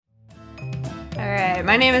Hi,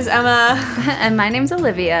 my name is Emma. And my name's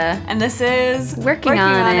Olivia. And this is Working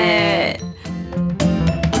on It.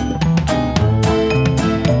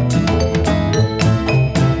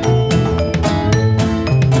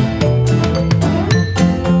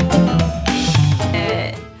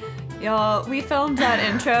 Y'all, we filmed that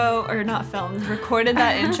intro, or not filmed, recorded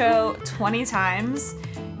that intro 20 times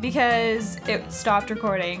because it stopped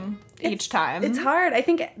recording each time. It's hard. I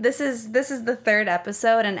think this is the third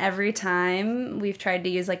episode, and every time we've tried to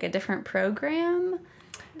use like a different program.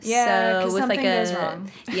 Yeah, because so with something like goes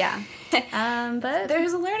wrong. Yeah. But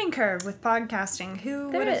there's a learning curve with podcasting. Who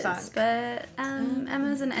would have thought? But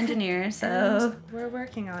Emma's an engineer, so and we're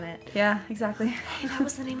working on it. Yeah, exactly. Hey, that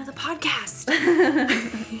was the name of the podcast.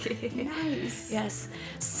 Nice. Yes.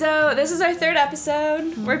 So this is our third episode.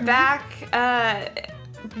 Mm-hmm. We're back.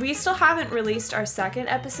 We still haven't released our second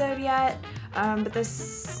episode yet, but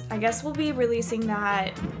this, I guess we'll be releasing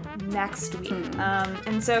that next week.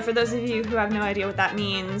 And so for those of you who have no idea what that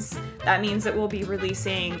means that we'll be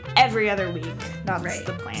releasing every other week. That's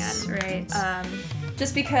the plan. Right.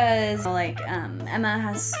 Just because, Emma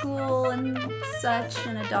has school and such,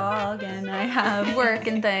 and a dog, and I have work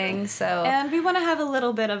and things, so... And we want to have a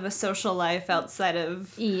little bit of a social life outside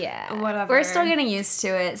of whatever. We're still getting used to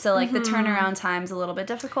it, so, the turnaround time's a little bit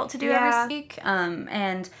difficult to do every week.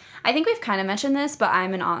 And I think we've kind of mentioned this, but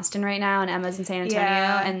I'm in Austin right now, and Emma's in San Antonio,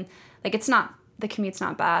 and, the commute's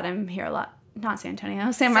not bad. I'm here a lot. Not San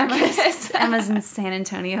Antonio, San Marcos. Emma's in San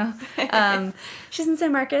Antonio. She's in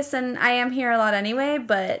San Marcos, and I am here a lot anyway,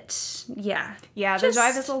 but yeah. Yeah, the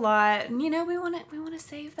drive is a lot. And, we want to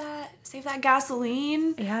save that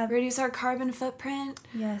gasoline. Yeah. Reduce our carbon footprint.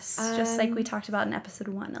 Yes, just like we talked about in episode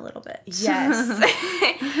 1 a little bit. Yes.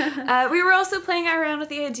 We were also playing around with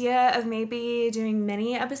the idea of maybe doing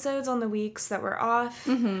mini episodes on the weeks that we're off.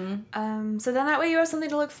 Mm-hmm. So then that way you have something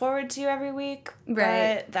to look forward to every week.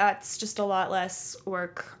 Right. But that's just a lot less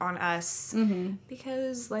work on us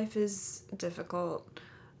because life is difficult.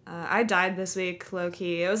 I died this week,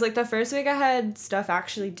 low-key. It was the first week I had stuff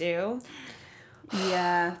actually due.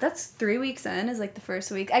 Yeah, that's 3 weeks in is the first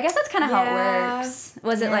week. I guess that's kind of how it works.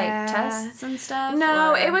 Was it tests and stuff?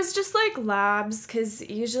 No, it was just labs, because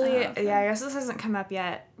usually, I guess this hasn't come up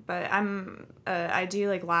yet, but I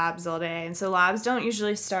do labs all day, and so labs don't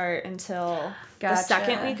usually start until the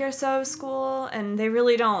second week or so of school, and they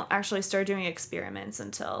really don't actually start doing experiments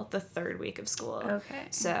until the third week of school. Okay.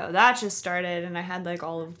 So that just started, and I had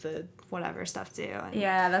all of the whatever stuff due.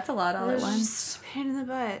 Yeah, that's a lot all at once. Just a pain in the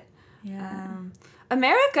butt. Yeah.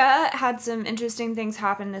 America had some interesting things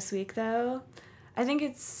happen this week, though. I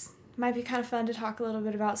think might be kind of fun to talk a little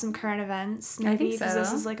bit about some current events, maybe, I think so. Because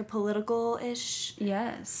this is a political-ish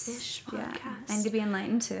podcast. Yeah. I need to be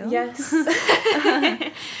enlightened, too. Yes.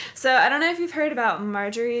 So, I don't know if you've heard about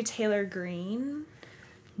Marjorie Taylor Greene.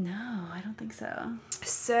 No, I don't think so.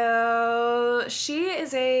 So, she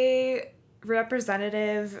is a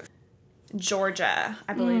representative... Georgia,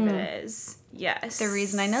 I believe it is. Yes. The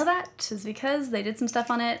reason I know that is because they did some stuff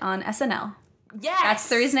on it on SNL. Yes. That's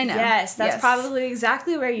the reason I know. Yes, that's probably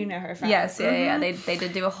exactly where you know her from. Yes, yeah. They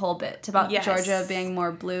did do a whole bit about Georgia being more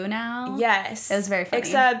blue now. Yes. It was very funny.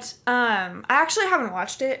 Except, I actually haven't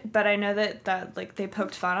watched it, but I know that they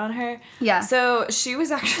poked fun on her. Yeah. So she was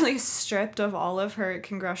actually stripped of all of her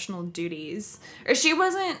congressional duties. Or she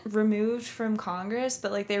wasn't removed from Congress,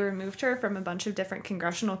 but they removed her from a bunch of different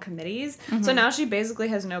congressional committees. Mm-hmm. So now she basically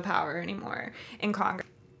has no power anymore in Congress.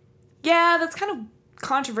 Yeah, that's kind of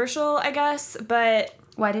controversial, I guess, but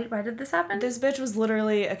why did this happen? This bitch was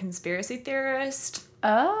literally a conspiracy theorist.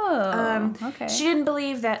 Oh, okay. She didn't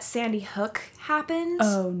believe that Sandy Hook happened.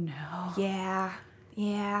 Oh no. Yeah.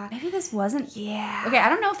 Maybe this wasn't. Yeah. Okay, I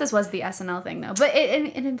don't know if this was the SNL thing though, but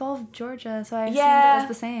it involved Georgia, so I assumed it was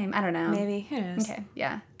the same. I don't know. Maybe. Who knows? Okay.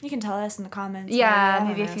 Yeah. You can tell us in the comments. Yeah.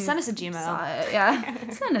 Maybe if you send us a Gmail. Yeah.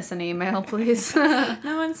 Send us an email, please. No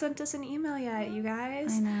one sent us an email yet, you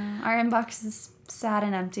guys. I know. Our inbox is sad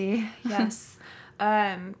and empty. Yes.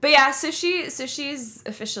 But yeah, so she's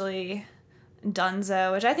officially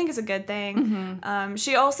donezo, which I think is a good thing. Mm-hmm.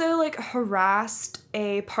 She also harassed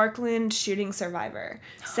a Parkland shooting survivor,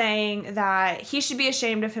 saying that he should be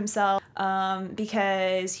ashamed of himself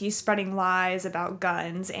because he's spreading lies about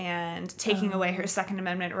guns and taking away her Second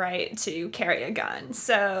Amendment right to carry a gun.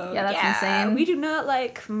 So yeah, that's insane. We do not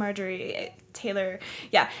like Marjorie Taylor.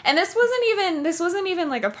 Yeah, and this wasn't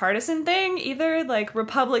even a partisan thing either.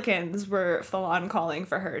 Republicans were full on calling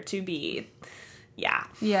for her to be. Yeah.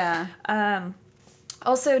 Yeah.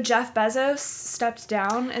 Also, Jeff Bezos stepped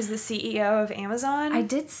down as the CEO of Amazon. I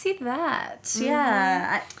did see that. Mm-hmm.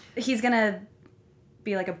 Yeah. He's going to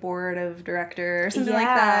be a board of director or something like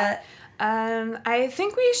that. I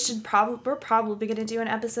think we're probably going to do an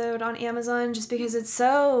episode on Amazon just because it's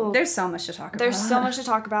so... There's so much to talk about. There's so much to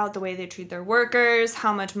talk about, the way they treat their workers,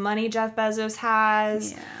 how much money Jeff Bezos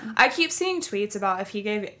has. Yeah. I keep seeing tweets about if he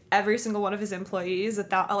gave every single one of his employees like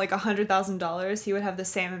 $100,000, he would have the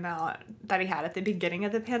same amount that he had at the beginning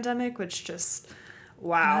of the pandemic, which just...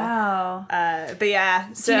 Wow. But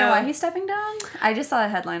yeah, so... Do you know why he's stepping down? I just saw a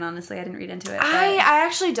headline, honestly. I didn't read into it. I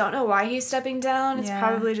actually don't know why he's stepping down. It's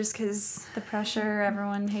probably just because... The pressure,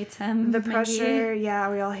 everyone hates him. The pressure, yeah,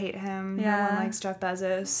 we all hate him. Yeah. No one likes Jeff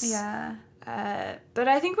Bezos. Yeah. But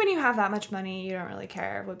I think when you have that much money, you don't really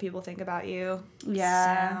care what people think about you.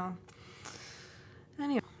 Yeah. So,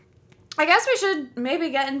 anyway. I guess we should maybe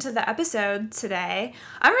get into the episode today.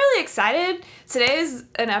 I'm really excited. Today is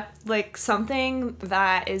something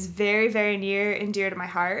that is very, very near and dear to my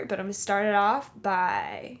heart, but I'm going to start it off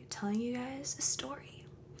by telling you guys a story.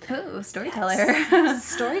 Oh, storyteller. Yes.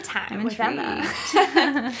 Story time with Emma.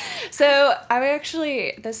 So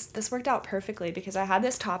this worked out perfectly because I had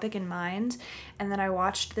this topic in mind, and then I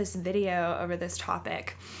watched this video over this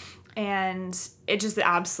topic, and it just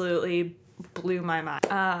absolutely blew my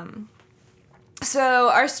mind. So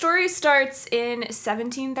our story starts in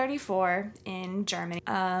 1734 in Germany.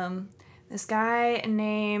 This guy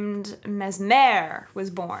named Mesmer was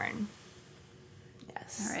born.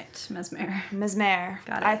 Yes. All right, Mesmer. Mesmer.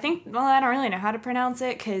 Got it. I don't really know how to pronounce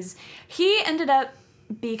it because he ended up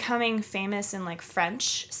becoming famous in like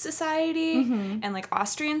French society and like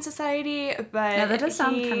Austrian society, but yeah, that does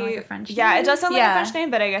sound kind of like a French name. Yeah, it does sound like a French name,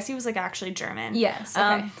 but I guess he was like actually German. Yes.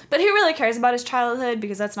 Okay. But who really cares about his childhood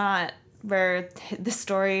because that's not where the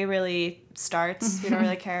story really starts. We don't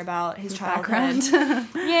really care about his childhood.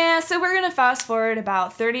 Yeah, so we're going to fast forward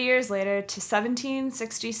about 30 years later to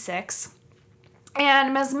 1766.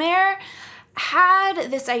 And Mesmer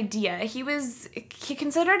had this idea. He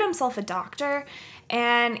considered himself a doctor,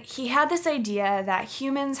 and he had this idea that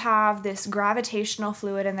humans have this gravitational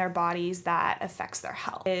fluid in their bodies that affects their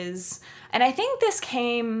health. And I think this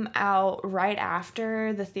came out right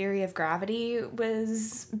after the theory of gravity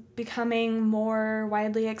was becoming more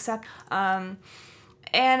widely accepted.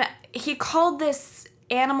 And he called this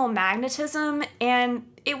animal magnetism, and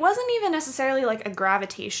it wasn't even necessarily like a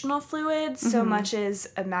gravitational fluid so much as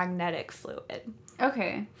a magnetic fluid.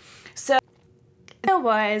 Okay. So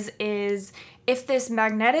what it is if this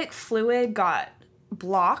magnetic fluid got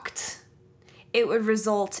blocked, it would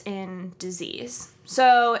result in disease.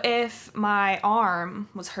 So if my arm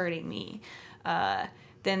was hurting me,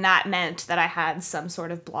 then that meant that I had some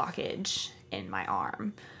sort of blockage in my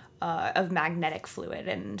arm of magnetic fluid,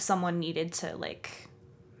 and someone needed to like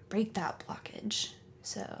break that blockage.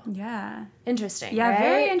 So yeah, interesting. Yeah, right?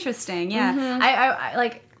 Very interesting. Yeah,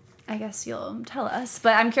 I guess you'll tell us,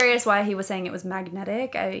 but I'm curious why he was saying it was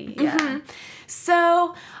magnetic.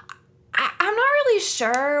 So I'm not really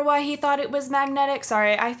sure why he thought it was magnetic.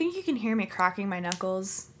 Sorry, I think you can hear me cracking my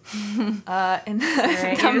knuckles. In the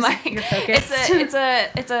you're focused.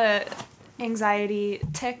 It's a anxiety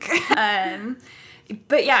tick.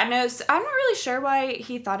 But yeah, no, so I'm not really sure why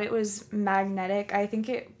he thought it was magnetic. I think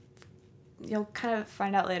you'll kind of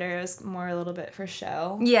find out later it was more a little bit for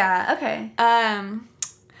show. Yeah, okay.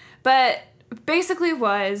 But basically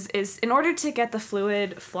is in order to get the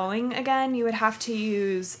fluid flowing again, you would have to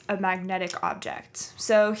use a magnetic object.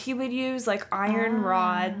 So he would use like iron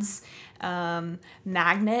rods,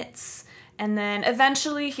 magnets, and then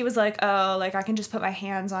eventually he was like, oh, like I can just put my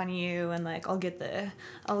hands on you and like I'll get the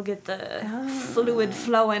fluid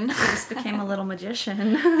flowing. He just became a little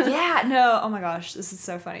magician. Yeah, no, oh my gosh, this is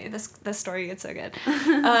so funny. This story gets so good.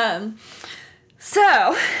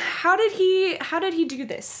 So, how did he do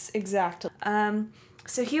this exactly?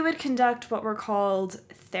 So he would conduct what were called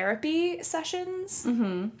therapy sessions.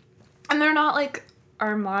 Mm-hmm. And they're not like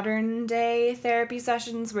our modern day therapy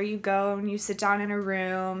sessions where you go and you sit down in a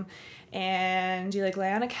room and you like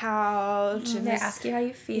lay on a couch and they ask you how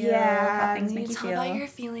you feel, how things make you feel. Talk about your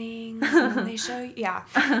feelings and then they show you. Yeah.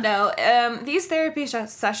 No, these therapy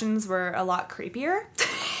sessions were a lot creepier.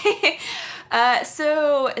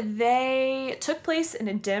 So they took place in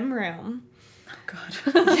a dim room. Oh, God.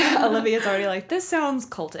 Yeah, Olivia's already like, this sounds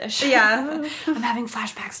cultish. Yeah. I'm having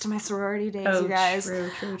flashbacks to my sorority days, you guys.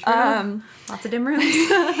 True. Lots of dim rooms.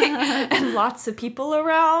 And lots of people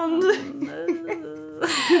around.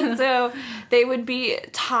 So they would be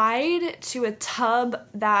tied to a tub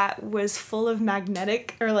that was full of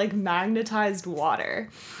magnetic or like magnetized water.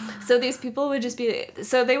 So these people would just be,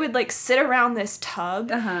 so they would like sit around this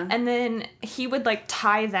tub, and then he would like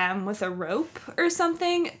tie them with a rope or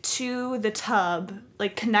something to the tub,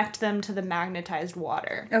 like connect them to the magnetized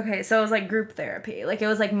water. Okay, so it was like group therapy. Like it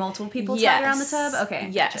was like multiple people tied around the tub? Okay.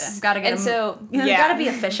 Yes. Gotcha. Gotta get and them, so, you gotta be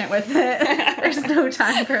efficient with it. There's no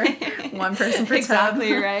time for one person per exactly,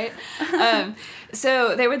 tub. Right?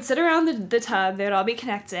 So they would sit around the tub, they would all be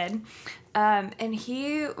connected, and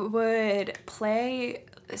he would play,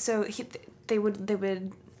 so they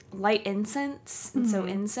would light incense, and so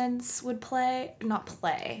incense would burn.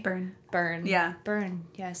 Yeah. Burn,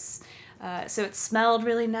 yes. So it smelled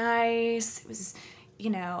really nice. It was,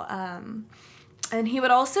 and he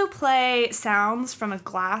would also play sounds from a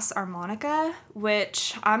glass harmonica,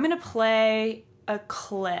 which I'm going to play a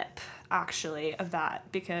clip, actually, of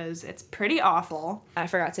that because it's pretty awful. I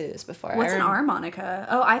forgot to do this before. What's an harmonica?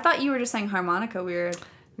 Oh, I thought you were just saying harmonica weird.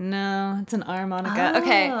 No, it's an harmonica.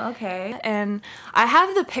 Oh, okay. And I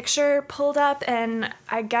have the picture pulled up, and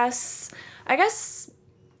I guess we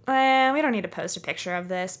don't need to post a picture of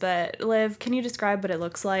this, but Liv, can you describe what it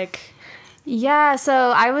looks like? Yeah, so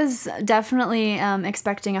I was definitely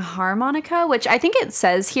expecting a harmonica, which I think it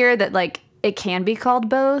says here that like it can be called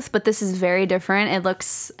both, but this is very different. It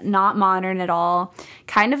looks not modern at all.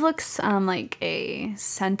 Kind of looks like a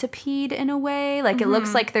centipede in a way. Like it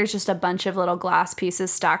looks like there's just a bunch of little glass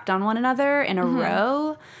pieces stacked on one another in a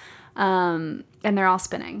row, and they're all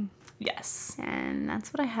spinning. Yes. And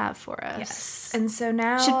that's what I have for us. Yes. And so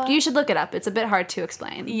now... You should look it up. It's a bit hard to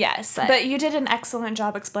explain. Yes. But you did an excellent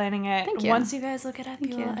job explaining it. Thank you. Once you guys look it up,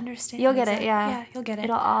 you'll understand. You'll get it, yeah. Yeah, you'll get it.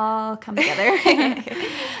 It'll all come together.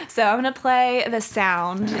 So I'm going to play the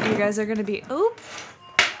sound. You guys are going to be... Oop.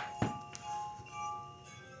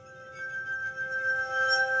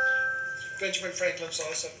 Benjamin Franklin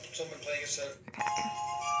saw someone playing a set. Okay.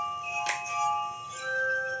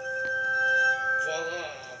 Voila.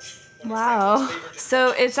 Wow. So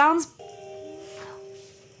it sounds...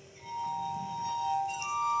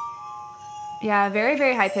 Yeah, very,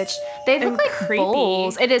 very high pitched. They look like creepy.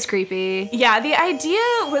 bowls. It is creepy. Yeah, the idea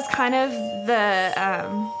was kind of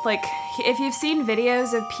the, like, if you've seen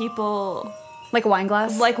videos of people... Like a wine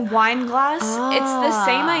glass? Like wine glass. It's the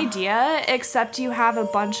same idea, except you have a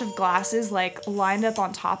bunch of glasses, like, lined up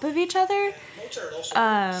on top of each other.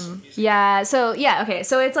 Yeah, so yeah, okay.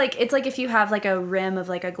 So it's like if you have like a rim of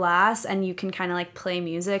like a glass and you can kind of like play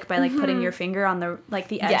music by like putting your finger on the like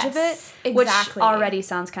the edge of it, exactly. which already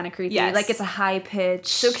sounds kind of creepy. Yes. Like it's a high pitch.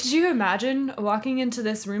 So could you imagine walking into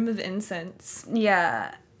this room of incense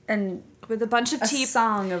yeah, and with a bunch of a tea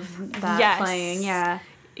song of that playing? Yeah.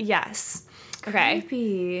 Yes. Okay.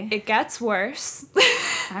 Creepy. It gets worse.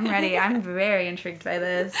 I'm ready. I'm very intrigued by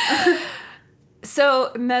this.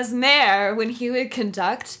 So Mesmer, when he would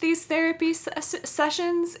conduct these therapy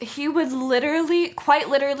sessions, he would quite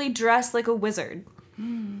literally dress like a wizard.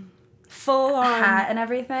 Full on. Hat and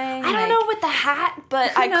everything. I don't know with the hat, but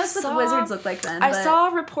Who knows what the wizards look like then? I saw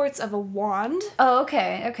reports of a wand. Oh,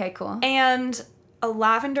 okay. Okay, cool. And a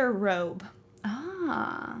lavender robe.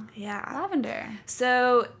 Ah. Yeah. Lavender.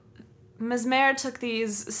 So Mesmer took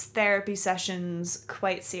these therapy sessions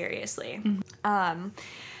quite seriously.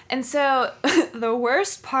 And so the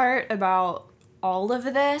worst part about all of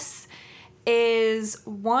this is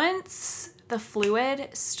once the fluid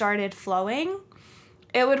started flowing,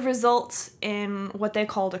 it would result in what they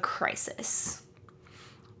called a crisis.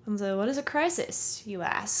 And so what is a crisis, you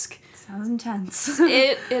ask? Sounds intense.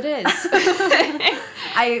 It is.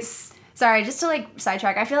 Sorry, just to like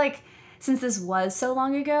sidetrack, I feel like since this was so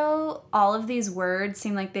long ago, all of these words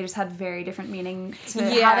seem like they just had very different meaning to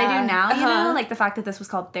how they do now, you know? Like the fact that this was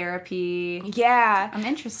called therapy. Yeah. I'm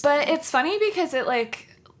interested. But it's funny because it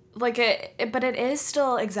but it is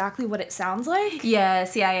still exactly what it sounds like.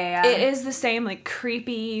 Yes, yeah. It is the same, like,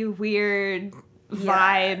 creepy, weird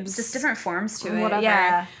vibes. Just different forms to it. Whatever.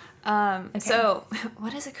 Yeah. Okay. So,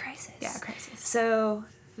 what is a crisis? Yeah, crisis. So,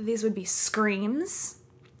 these would be screams,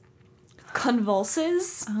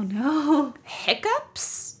 convulses, Oh no.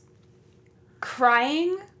 hiccups,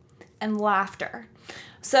 crying, and laughter.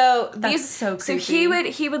 So That's so So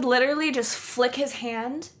creepy. he would literally just flick his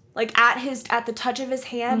hand, like at the touch of his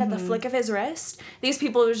hand, at the flick of his wrist. These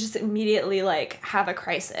people would just immediately like have a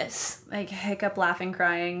crisis. Like hiccup, laughing,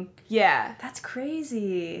 crying. Yeah. That's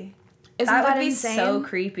crazy. Isn't that that would be insane? so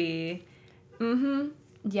creepy. Mm-hmm.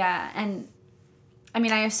 Yeah, and I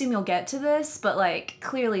mean, I assume you'll get to this, but like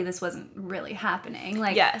clearly this wasn't really happening.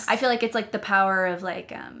 Like, Yes. I feel like it's like the power of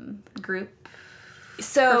like group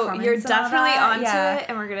So performance you're and all definitely that. onto Yeah. it,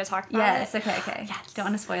 and we're gonna talk about Yes, it. okay. Don't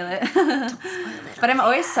want to spoil it. But I'm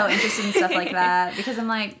always so interested in stuff like that because I'm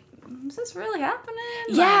like, is this really happening?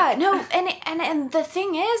 Yeah, no, and the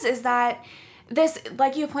thing is that this,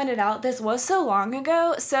 like you pointed out, this was so long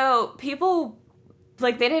ago, so people,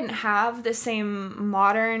 like, they didn't have the same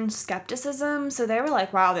modern skepticism, so they were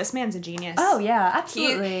like, wow, this man's a genius. Oh, yeah,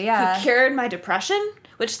 absolutely, He cured my depression,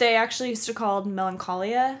 which they actually used to call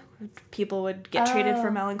melancholia. People would get treated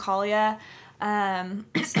for melancholia.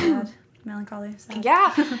 Sad. Melancholy. Sad.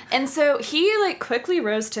 Yeah, and so he, like, quickly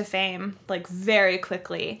rose to fame, like, very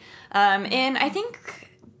quickly. In, I think,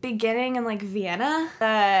 beginning in, like, Vienna,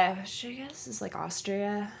 which I guess is, like,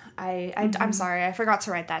 Austria. I'm sorry, I forgot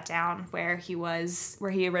to write that down, where he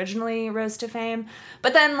originally rose to fame.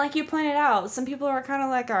 But then, like you pointed out, some people were kind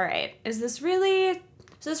of like, all right, is this really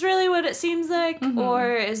what it seems like?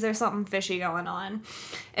 Or is there something fishy going on?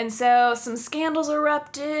 And so some scandals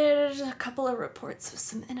erupted, a couple of reports of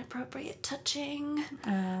some inappropriate touching.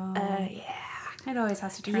 Oh. Yeah. It always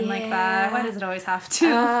has to turn like that. Why does it always have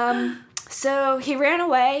to? So he ran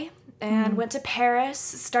away and went to Paris,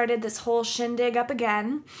 started this whole shindig up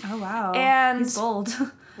again. Oh, wow. And he's bold.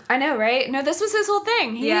 I know, right? No, this was his whole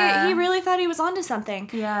thing. He really thought he was onto something.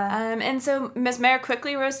 Yeah. And so Mesmer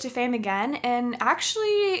quickly rose to fame again and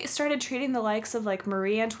actually started treating the likes of, like,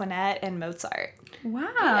 Marie Antoinette and Mozart.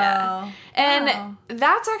 Wow. Yeah. And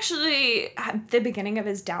that's actually the beginning of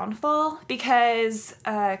his downfall because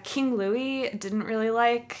King Louis didn't really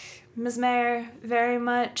like Mesmer very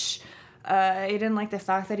much. He didn't like the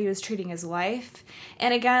fact that he was treating his wife.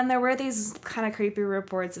 And again, there were these kind of creepy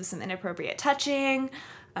reports of some inappropriate touching.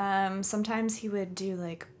 Sometimes he would do,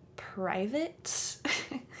 like, private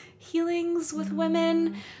healings with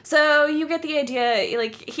women. So you get the idea,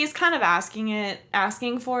 like, he's kind of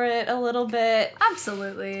asking for it a little bit.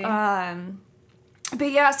 Absolutely. But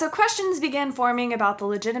yeah, so questions began forming about the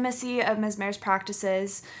legitimacy of Mesmer's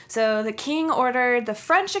practices. So the king ordered the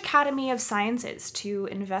French Academy of Sciences to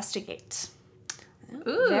investigate.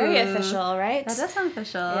 Ooh. Very official, right? That does sound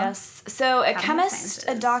official. Yes. So a Academy of chemist, a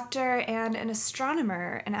Sciences. doctor, and an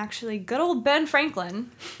astronomer, and actually good old Ben Franklin.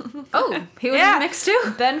 Oh, he was in the mix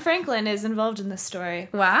too? Ben Franklin is involved in this story.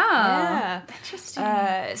 Wow. Yeah.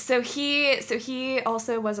 Interesting. So he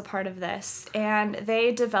also was a part of this, and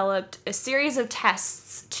they developed a series of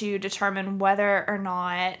tests to determine whether or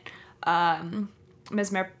not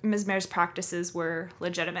Mesmer's practices were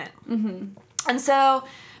legitimate. Mm-hmm. And so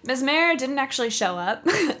Mesmer didn't actually show up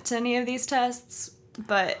to any of these tests,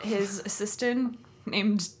 but his assistant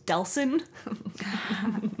named Delson.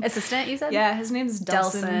 Assistant, you said? Yeah, his name's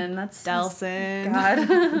Delson. Delson. That's Delson.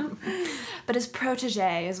 God. But his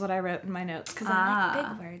protege is what I wrote in my notes because I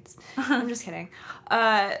like big words. I'm just kidding.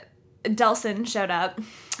 Delson showed up,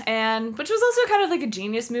 and which was also kind of like a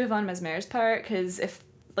genius move on Mesmer's part, because if,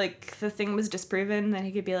 like, the thing was disproven, then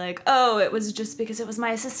he could be like, oh, it was just because it was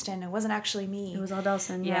my assistant, it wasn't actually me. It was all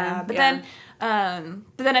Delson, But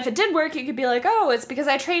then if it did work, you could be like, oh, it's because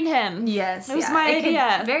I trained him. Yes. It was my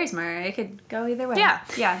idea. Very smart. It could go either way. Yeah.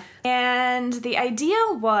 Yeah. And the idea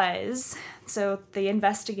was, so the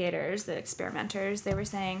investigators, the experimenters, they were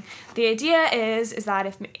saying, the idea is that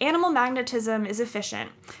if animal magnetism is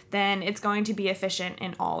efficient, then it's going to be efficient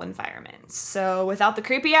in all environments. So without the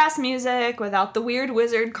creepy ass music, without the weird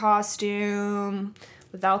wizard costume,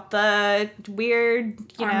 without the weird,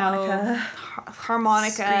 harmonica.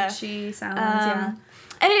 Screechy sounds, yeah.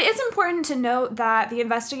 And it is important to note that the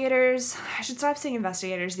investigators, I should stop saying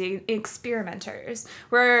investigators, the experimenters,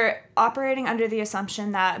 were operating under the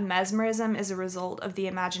assumption that mesmerism is a result of the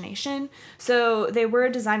imagination. So they were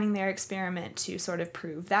designing their experiment to sort of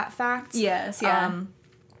prove that fact. Yes, yeah.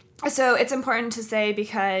 So it's important to say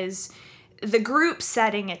because the group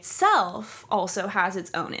setting itself also has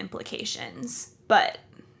its own implications. But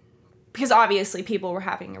because obviously people were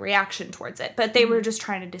having a reaction towards it, but they were just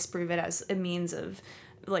trying to disprove it as a means of,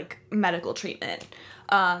 like, medical treatment.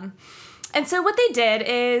 And so what they did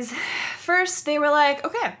is, first they were like,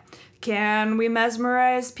 okay, can we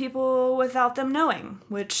mesmerize people without them knowing?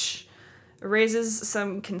 Which raises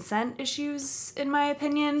some consent issues, in my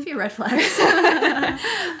opinion. A few red flags.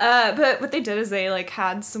 But what they did is they, like,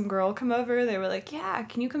 had some girl come over. They were like, yeah,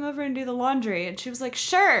 can you come over and do the laundry? And she was like,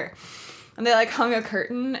 sure. And they, like, hung a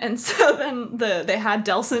curtain, and so then they had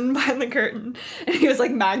Delson behind the curtain, and he was,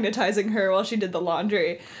 like, magnetizing her while she did the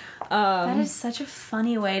laundry. That is such a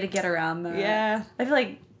funny way to get around that. Yeah. I feel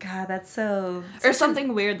like, God, that's so... Or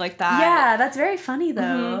something weird like that. Yeah, that's very funny,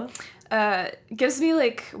 though. Gives me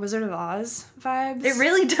like Wizard of Oz vibes. It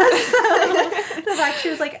really does. The fact she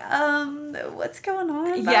was like, what's going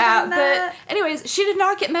on? Yeah, but anyways, she did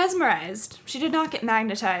not get mesmerized. She did not get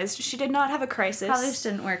magnetized. She did not have a crisis. Probably just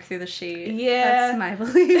didn't work through the sheet. Yeah. That's my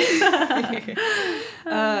belief.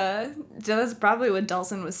 That's probably what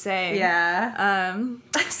Dulcin was saying. Yeah.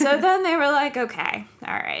 So then they were like, okay,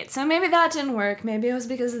 all right. So maybe that didn't work. Maybe it was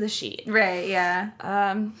because of the sheet. Right, yeah.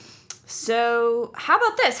 So how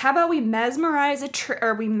about this? How about we mesmerize a tree,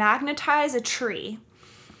 or we magnetize a tree,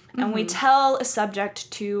 and we tell a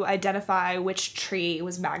subject to identify which tree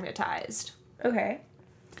was magnetized. Okay.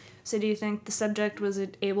 So do you think the subject was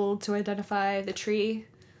able to identify the tree?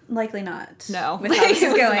 Likely not. No. With how this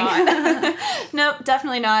is going. Nope,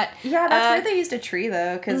 definitely not. Yeah, that's weird they used a tree,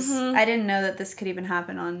 though, because I didn't know that this could even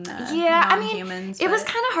happen on non-humans. It was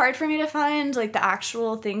kind of hard for me to find, like, the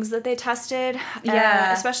actual things that they tested.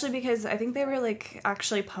 Yeah. Especially because I think they were, like,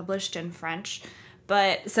 actually published in French.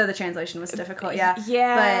 But... So the translation was difficult, yeah.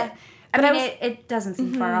 Yeah. But, I mean, it doesn't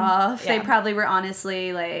seem far off. Yeah. They probably were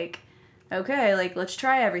honestly, like... Okay, like, let's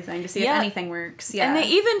try everything to see if anything works. Yeah. And they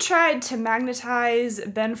even tried to magnetize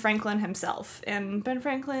Ben Franklin himself, and Ben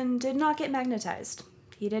Franklin did not get magnetized.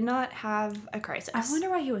 He did not have a crisis. I wonder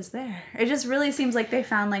why he was there. It just really seems like they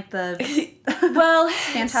found, like, the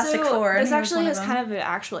Fantastic Four. This actually has kind of an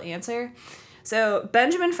actual answer. So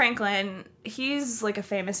Benjamin Franklin, he's like a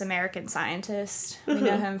famous American scientist. We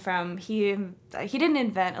know him from he didn't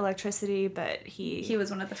invent electricity, but he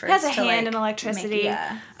was one of the first. He has a to, hand like, in electricity.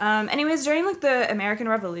 Anyways, during like the American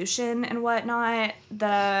Revolution and whatnot,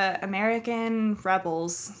 the American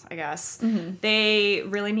rebels, I guess, they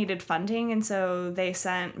really needed funding, and so they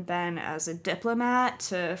sent Ben as a diplomat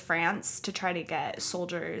to France to try to get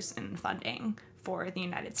soldiers and funding for the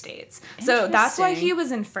United States. So that's why he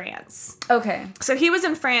was in France. Okay. So he was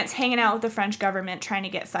in France hanging out with the French government trying to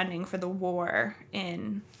get funding for the war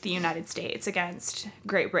in the United States against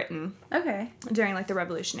Great Britain. Okay. During like the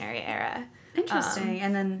Revolutionary era. Interesting.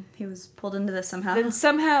 And then he was pulled into this somehow. Then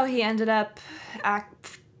somehow he ended up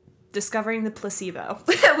discovering the placebo,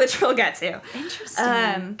 which we'll get to.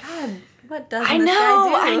 Interesting. God, what does I this guy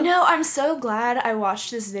do? I know. I'm so glad I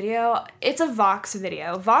watched this video. It's a Vox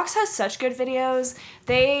video. Vox has such good videos.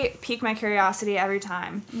 They pique my curiosity every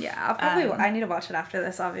time. Yeah, I'll probably. I need to watch it after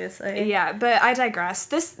this, obviously. Yeah, but I digress.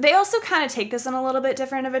 They also kind of take this in a little bit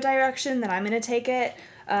different of a direction than I'm going to take it.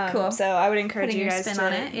 Cool. So I would encourage Putting you your guys spin to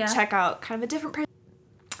on it, yeah. check out kind of a different.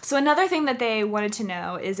 So another thing that they wanted to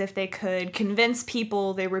know is if they could convince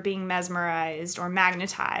people they were being mesmerized or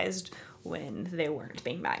magnetized when they weren't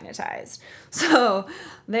being magnetized. So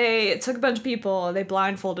they took a bunch of people, they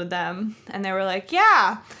blindfolded them, and they were like,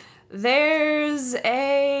 yeah, there's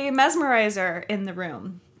a mesmerizer in the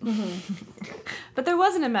room. But there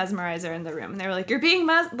wasn't a mesmerizer in the room. And they were like, you're being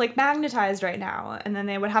magnetized right now. And then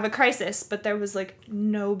they would have a crisis, but there was like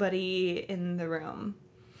nobody in the room.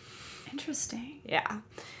 Interesting. Yeah.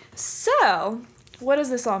 So, what does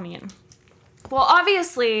this all mean? Well,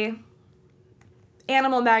 obviously,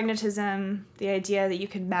 animal magnetism, the idea that you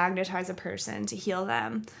could magnetize a person to heal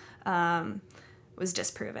them, was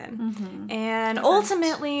disproven. And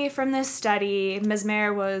ultimately, from this study,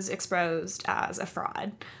 Mesmer was exposed as a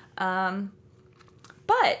fraud.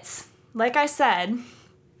 But, like I said,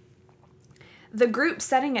 the group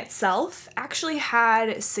setting itself actually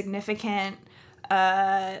had significant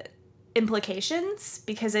implications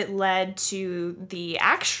because it led to the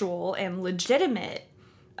actual and legitimate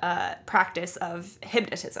practice of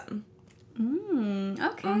hypnotism.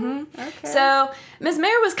 Okay. Okay. So Mesmer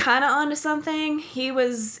was kind of onto something. He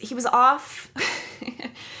was off,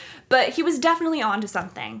 but he was definitely onto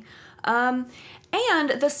something. And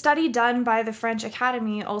the study done by the French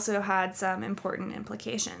Academy also had some important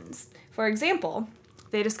implications. For example,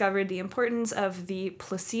 they discovered the importance of the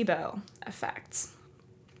placebo effect,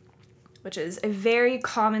 which is a very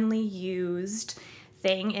commonly used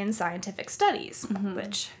thing in scientific studies,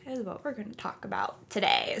 which is what we're going to talk about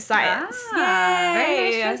today. Science. Yay!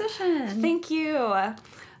 Very nice transition. Thank you.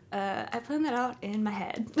 I planned that out in my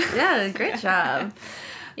head. Yeah, great job.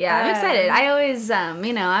 Yeah, I'm excited. I always,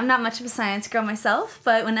 I'm not much of a science girl myself,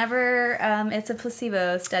 but whenever it's a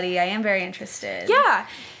placebo study, I am very interested. Yeah.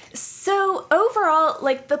 So overall,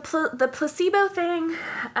 like the placebo thing,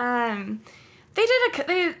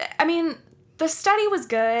 the study was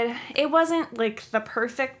good. It wasn't like the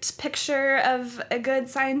perfect picture of a good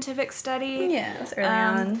scientific study. Yeah, it was early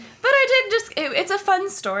on. But I did it's a fun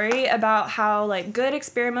story about how like good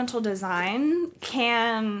experimental design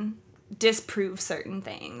can disprove certain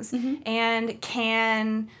things and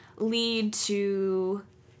can lead to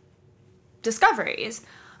discoveries.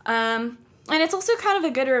 And it's also kind of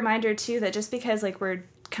a good reminder, too, that just because, like, we're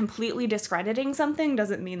completely discrediting something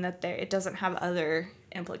doesn't mean that it doesn't have other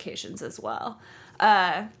implications as well.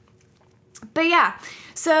 But yeah,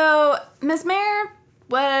 so Mesmer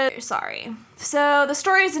was... Sorry. So the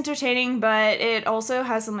story is entertaining, but it also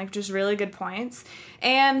has some, like, just really good points.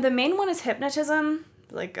 And the main one is hypnotism.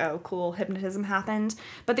 Like, oh, cool, hypnotism happened.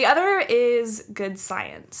 But the other is good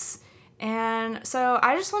science. And so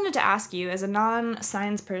I just wanted to ask you, as a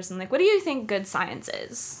non-science person, like, what do you think good science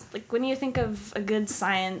is? Like, when you think of a good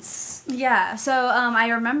science... Yeah, so I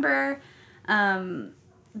remember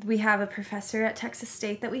we have a professor at Texas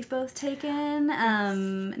State that we've both taken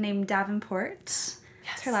named Davenport. Yes.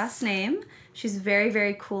 That's her last name. She's very,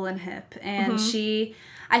 very cool and hip. And she...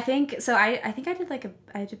 I think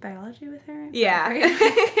I did biology with her. Yeah.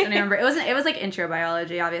 I don't remember. It was like intro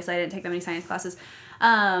biology, obviously. I didn't take that many science classes.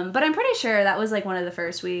 But I'm pretty sure that was like one of the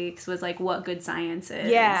first weeks was like what good science is.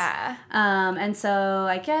 Yeah. And so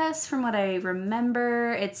I guess from what I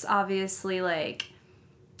remember, it's obviously like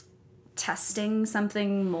testing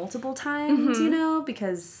something multiple times, you know,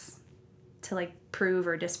 because to like prove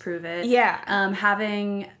or disprove it. Yeah.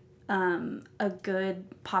 Having a good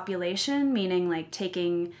population, meaning like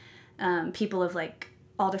taking people of like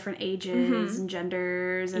all different ages and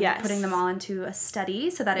genders and putting them all into a study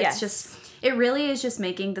so that it's just, it really is just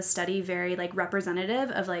making the study very like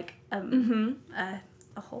representative of like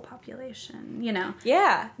a whole population, you know?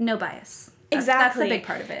 Yeah. No bias. Exactly. That's the big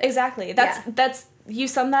part of it. Exactly. That's you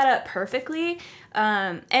sum that up perfectly.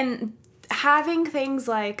 And having things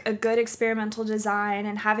like a good experimental design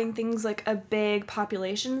and having things like a big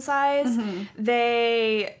population size,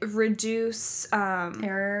 they reduce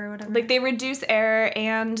error or whatever. Like they reduce error,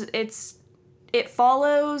 and it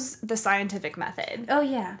follows the scientific method. Oh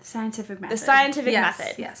yeah, scientific method. The scientific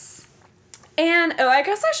method. Yes. And I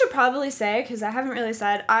guess I should probably say, because I haven't really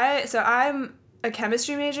said, I'm a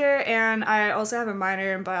chemistry major and I also have a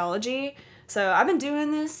minor in biology. So I've been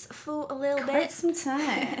doing this for a little Quite bit. some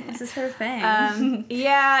time. This is her thing.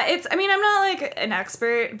 Yeah, I'm not like an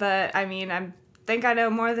expert, but I think I know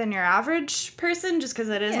more than your average person just because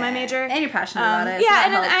it is my major. And you're passionate about it. Yeah,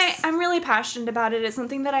 so and I'm really passionate about it. It's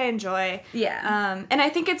something that I enjoy. Yeah. And I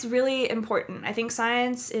think it's really important. I think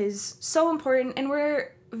science is so important, and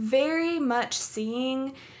we're very much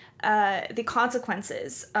seeing the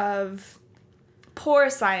consequences of poor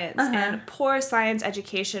science and poor science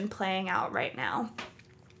education playing out right now.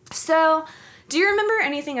 So, do you remember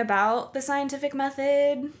anything about the scientific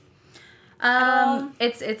method?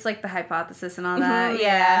 It's like the hypothesis and all that.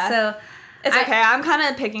 Yeah. So it's okay. I'm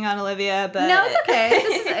kind of picking on Olivia, but no, it's okay.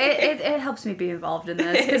 It helps me be involved in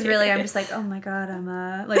this because really I'm just like, oh my god, I'm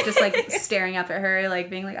like just like staring up at her, like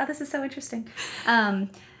being like, oh, this is so interesting.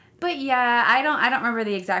 But yeah, I don't remember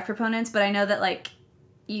the exact proponents, but I know that like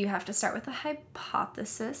you have to start with a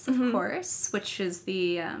hypothesis, of course, which is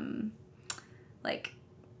the like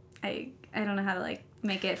I don't know how to like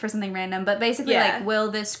make it for something random, but basically like, will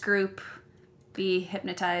this group be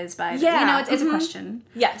hypnotized by the, you know, it's a question.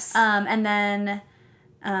 Yes. And then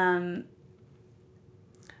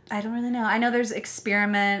I don't really know. I know there's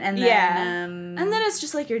experiment and then and then it's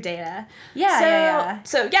just like your data.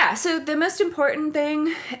 So the most important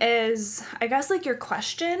thing is, I guess, like your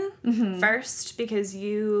question first, because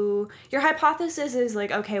your hypothesis is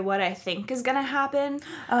like, okay, what I think is gonna happen.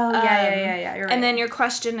 Oh yeah. You're right. And then your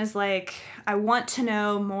question is like, I want to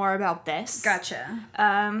know more about this. Gotcha.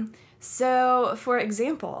 So, for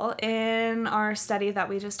example, in our study that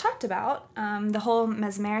we just talked about, the whole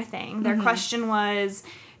Mesmer thing, their question was,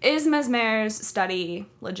 is Mesmer's study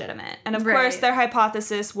legitimate? And of course, their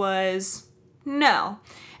hypothesis was no.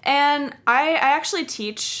 And I actually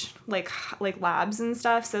teach like labs and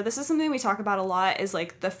stuff, so this is something we talk about a lot, is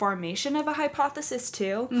like the formation of a hypothesis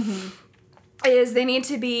too. Is they need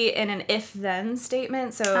to be in an if-then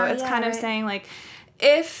statement, so it's kind of saying like,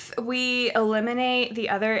 if we eliminate the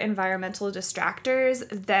other environmental distractors,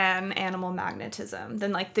 then animal magnetism,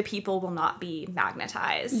 then like the people will not be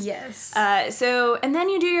magnetized. Yes. And then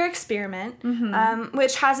you do your experiment,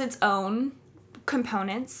 which has its own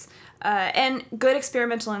components. And good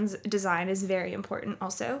experimental design is very important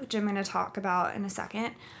also, which I'm going to talk about in a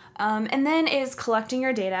second. And then is collecting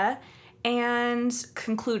your data and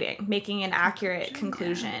concluding, making an accurate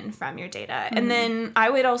conclusion from your data. And then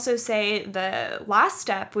I would also say the last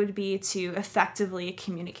step would be to effectively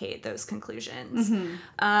communicate those conclusions.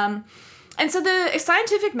 And so the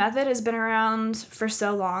scientific method has been around for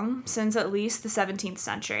so long, since at least the 17th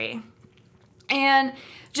century. And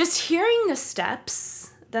just hearing the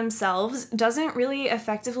steps themselves doesn't really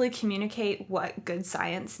effectively communicate what good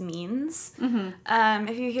science means.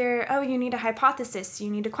 If you hear, oh, you need a hypothesis, you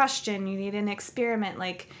need a question, you need an experiment,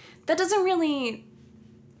 like, that doesn't really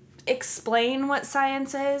explain what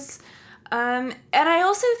science is. And I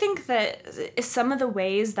also think that some of the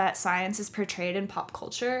ways that science is portrayed in pop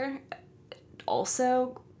culture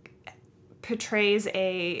also portrays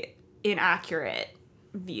a inaccurate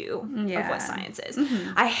view of what science is.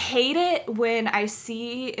 I hate it when I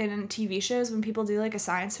see in TV shows when people do like a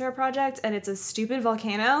science fair project and it's a stupid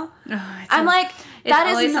volcano. I'm like, that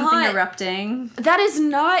is not something erupting. That is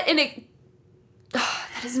not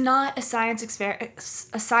that is not a science experiment.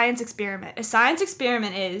 A science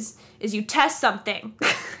experiment is you test something.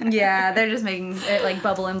 Yeah, they're just making it like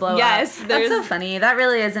bubble and blow up. Yes, that's so funny. That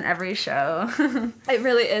really is in every show. It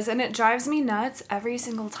really is, and it drives me nuts every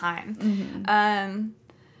single time.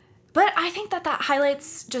 But I think that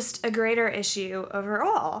highlights just a greater issue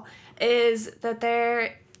overall, is that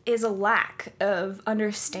there is a lack of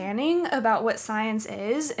understanding about what science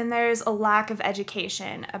is, and there's a lack of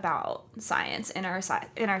education about science in our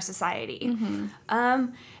society.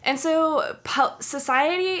 And so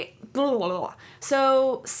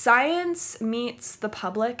so science meets the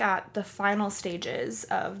public at the final stages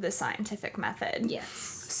of the scientific method.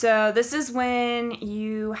 Yes. So this is when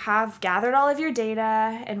you have gathered all of your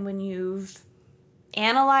data, and when you've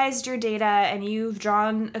analyzed your data and you've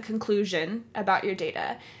drawn a conclusion about your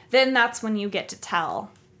data, then that's when you get to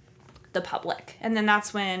tell the public. And then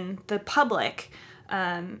that's when the public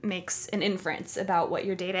makes an inference about what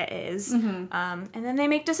your data is, and then they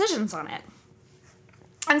make decisions on it.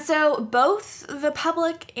 And so both the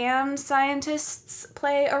public and scientists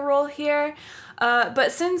play a role here,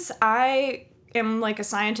 but since I am like a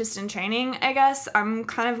scientist in training, I guess, I'm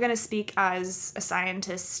kind of going to speak as a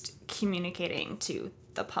scientist communicating to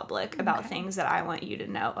the public about things that I want you to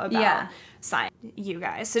know about science, you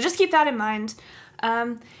guys. So just keep that in mind.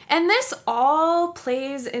 And this all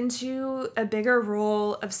plays into a bigger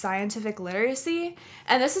role of scientific literacy.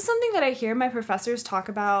 And this is something that I hear my professors talk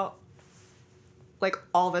about like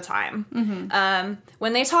all the time.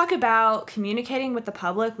 When they talk about communicating with the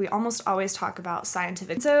public, we almost always talk about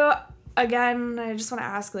scientific. So again, I just want to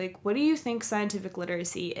ask, like, what do you think scientific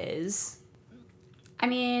literacy is? I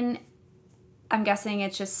mean, I'm guessing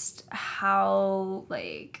it's just how,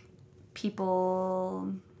 like,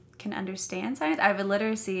 people can understand science. I have a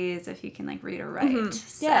literacy is if you can, like, read or write.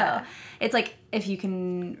 So it's, like, if you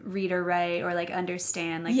can read or write or, like,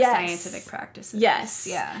 understand, like, scientific practices. Yes.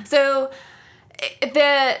 Yeah. So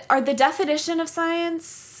the definition of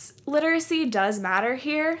science literacy does matter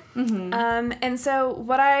here. And so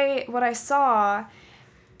what I saw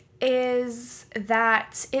is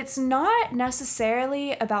that it's not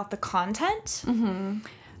necessarily about the content,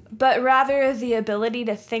 but rather the ability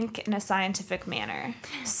to think in a scientific manner.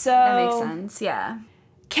 So that makes sense, yeah.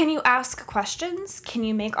 Can you ask questions? Can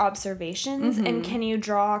you make observations? And can you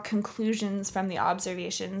draw conclusions from the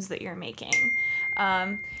observations that you're making?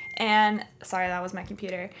 And sorry, that was my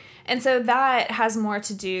computer. And so that has more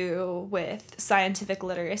to do with scientific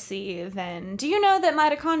literacy than, do you know that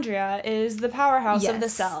mitochondria is the powerhouse of the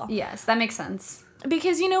cell? Yes, that makes sense.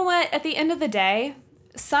 Because you know what? At the end of the day,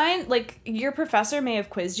 like, your professor may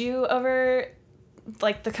have quizzed you over,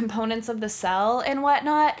 like, the components of the cell and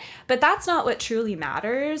whatnot, but that's not what truly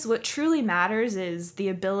matters. What truly matters is the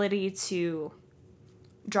ability to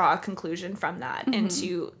draw a conclusion from that and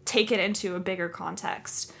to take it into a bigger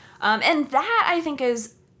context. And that, I think,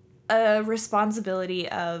 is a responsibility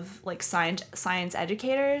of, like, science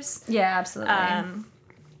educators. Yeah, absolutely.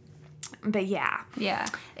 But yeah. Yeah.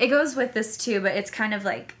 It goes with this, too, but it's kind of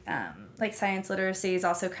like science literacy is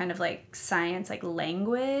also kind of like science, like,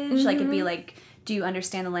 language. Like, it'd be like, do you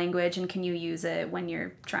understand the language and can you use it when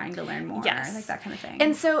you're trying to learn more? Yes. Like that kind of thing.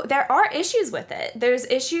 And so there are issues with it. There's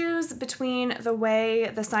issues between the way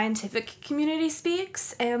the scientific community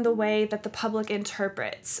speaks and the way that the public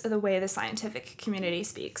interprets the way the scientific community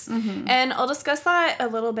speaks. And I'll discuss that a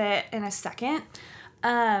little bit in a second.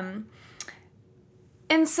 And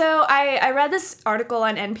so I read this article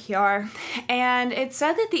on NPR, and it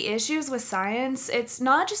said that the issues with science, it's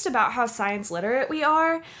not just about how science literate we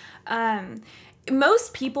are.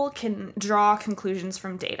 Most people can draw conclusions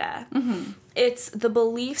from data. It's the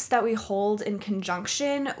beliefs that we hold in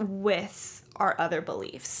conjunction with our other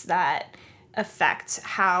beliefs that affect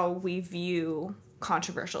how we view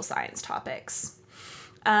controversial science topics.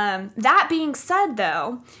 That being said,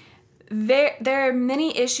 though, there are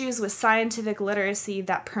many issues with scientific literacy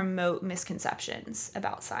that promote misconceptions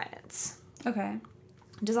about science. Okay.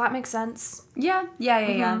 Does that make sense? Yeah.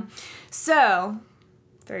 Yeah. So,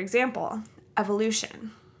 for example,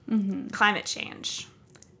 evolution. climate change,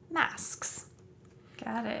 masks,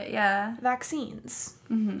 Got it. Yeah. vaccines,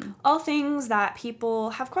 all things that people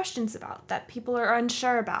have questions about, that people are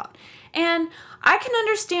unsure about. And I can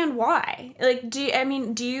understand why. Like, do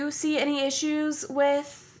you see any issues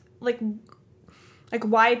with like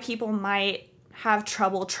why people might have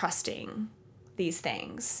trouble trusting these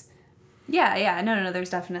things? Yeah. No. There's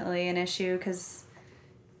definitely an issue because,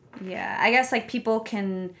 yeah, I guess like people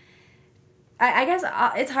can. I guess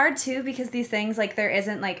it's hard too because these things, like, there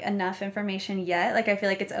isn't like enough information yet. Like, I feel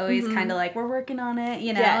like it's always kind of like we're working on it,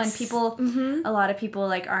 you know. Yes. And people, a lot of people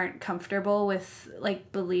like aren't comfortable with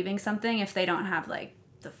like believing something if they don't have like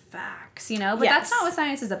the facts, you know. But that's not what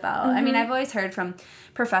science is about. I mean, I've always heard from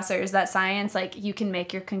professors that science, like, you can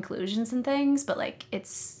make your conclusions and things, but like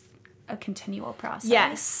it's a continual process.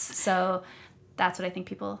 Yes. So that's what I think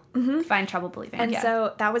people find trouble believing. And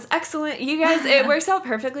so that was excellent. You guys, it works out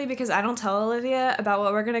perfectly because I don't tell Olivia about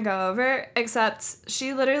what we're going to go over, except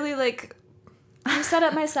she literally, like, you set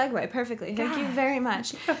up my segue perfectly. Thank you very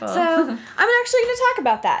much. Beautiful. So I'm actually going to talk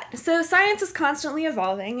about that. So science is constantly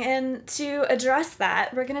evolving, and to address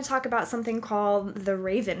that, we're going to talk about something called the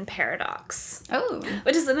Raven Paradox. Oh.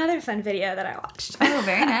 Which is another fun video that I watched. Oh,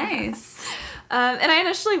 very nice. And I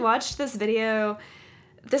initially watched this video.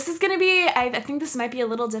 This is going to be, I think this might be a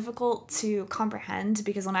little difficult to comprehend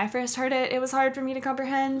because when I first heard it, it was hard for me to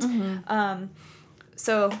comprehend.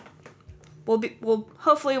 So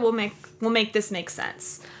hopefully we'll make this make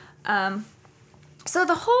sense. So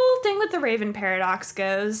the whole thing with the Raven Paradox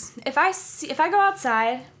goes, if I go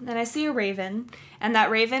outside and I see a raven and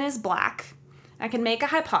that raven is black, I can make a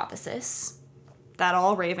hypothesis that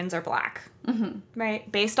all ravens are black.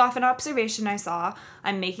 Right? Based off an observation I saw,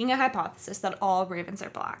 I'm making a hypothesis that all ravens are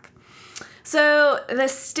black. So the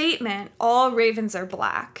statement, all ravens are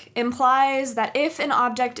black, implies that if an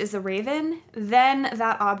object is a raven, then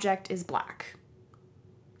that object is black.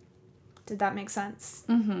 Did that make sense?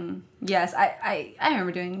 Yes, I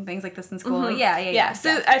remember doing things like this in school. Yeah.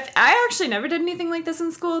 So I actually never did anything like this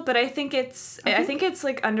in school, but I think it's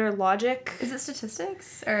like under logic. Is it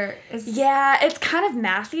statistics or is? Yeah, it's kind of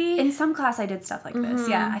mathy. In some class, I did stuff like this.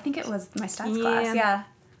 Yeah, I think it was my stats class.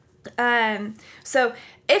 Yeah. So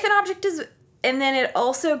if an object is, and then it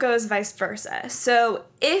also goes vice versa. So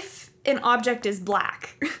if an object is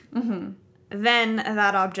black, then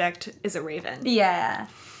that object is a raven. Yeah,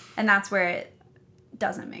 and that's where it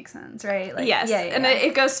doesn't make sense, right? Like, yes. Yeah. And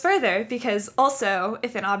it goes further because also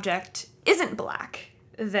if an object isn't black,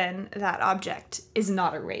 then that object is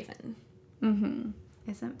not a raven.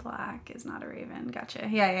 Isn't black is not a raven. Gotcha.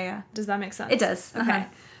 Yeah. Does that make sense? It does. Okay.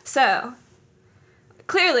 So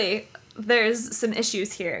clearly there's some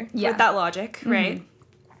issues here with that logic, right?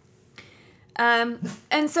 And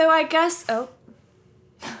so I guess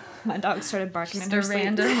my dog started barking in her sleep.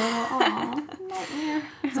 Random little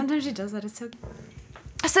Sometimes she does that. It's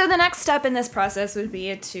so the next step in this process would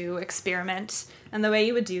be to experiment, and the way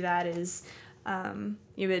you would do that is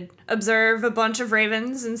you would observe a bunch of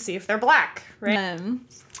ravens and see if they're black, right? And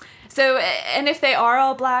if they are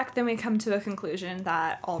all black, then we come to a conclusion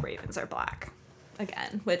that all ravens are black,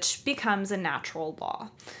 again, which becomes a natural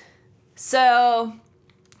law. So,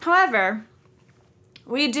 however,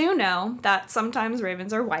 we do know that sometimes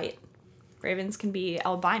ravens are white. Ravens can be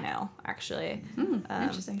albino, actually.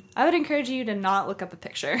 Interesting. I would encourage you to not look up a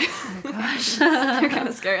picture. Oh my gosh. They're kind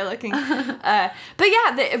of scary looking. But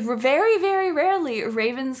yeah, very, very rarely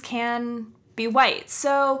ravens can be white.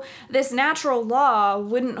 So this natural law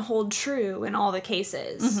wouldn't hold true in all the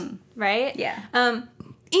cases, right? Yeah.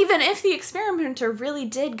 Even if the experimenter really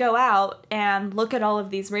did go out and look at all of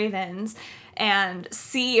these ravens and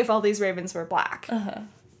see if all these ravens were black.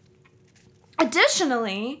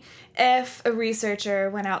 Additionally, if a researcher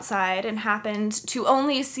went outside and happened to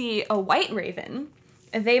only see a white raven,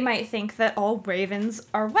 they might think that all ravens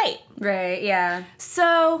are white. Right, yeah.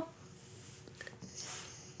 So,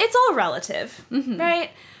 it's all relative,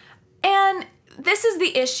 right? And this is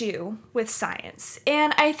the issue with science.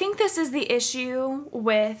 And I think this is the issue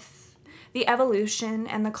with the evolution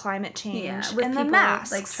and the climate change with and people, the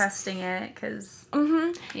masks. like, trusting it, because...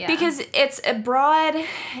 Yeah. Because it's a broad...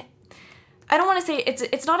 I don't want to say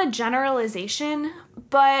it's not a generalization,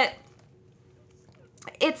 but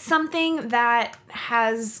it's something that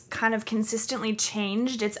has kind of consistently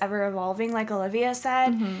changed. It's ever evolving, like Olivia said.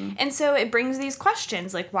 And so it brings these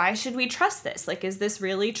questions, like, why should we trust this? Like, is this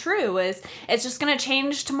really true? It's just going to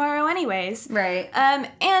change tomorrow anyways? Right.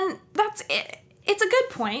 And that's it. It's a good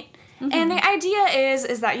point. And the idea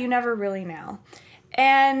is that you never really know.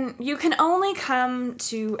 And you can only come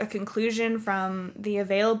to a conclusion from the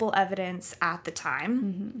available evidence at the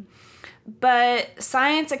time. But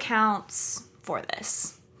science accounts for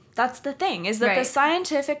this. That's the thing, is that the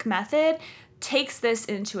scientific method takes this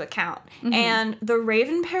into account. And the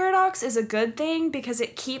Raven paradox is a good thing because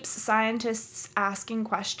it keeps scientists asking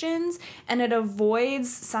questions and it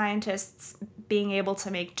avoids scientists being able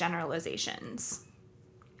to make generalizations.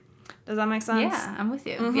 Does that make sense? Yeah, I'm with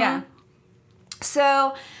you. Yeah.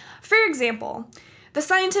 So, for example, the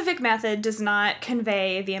scientific method does not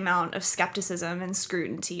convey the amount of skepticism and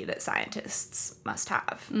scrutiny that scientists must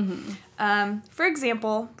have. For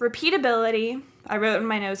example, repeatability. I wrote in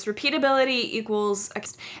my notes, repeatability equals...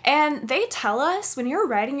 And they tell us when you're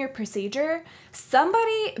writing your procedure,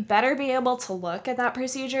 somebody better be able to look at that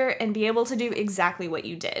procedure and be able to do exactly what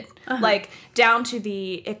you did. Like, down to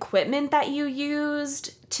the equipment that you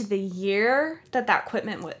used, to the year that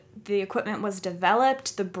the equipment was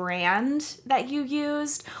developed, the brand that you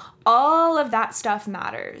used. All of that stuff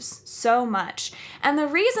matters so much. And the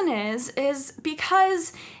reason is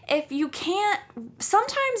because if you can't,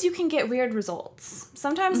 sometimes you can get weird results.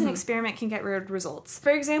 Sometimes an experiment can get weird results.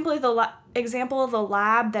 For example, the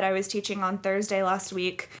lab that I was teaching on Thursday last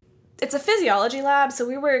week, it's a physiology lab, so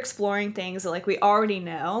we were exploring things that, like, we already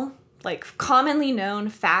know, like commonly known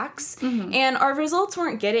facts, and our results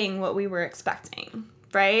weren't getting what we were expecting.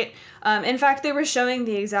 Right? In fact, they were showing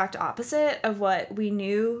the exact opposite of what we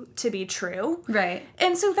knew to be true. Right.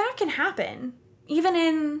 And so that can happen, even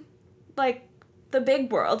in, like, the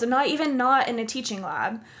big world, and not in a teaching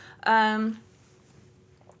lab. And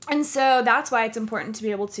so that's why it's important to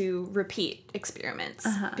be able to repeat experiments,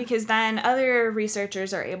 because then other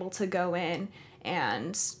researchers are able to go in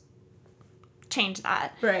and change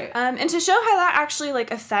that. Right. And to show how that actually,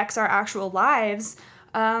 like, affects our actual lives,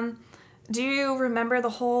 do you remember the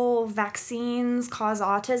whole vaccines cause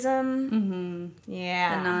autism?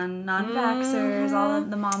 Yeah. The non-vaxxers, all of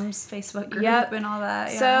the mom's Facebook group and all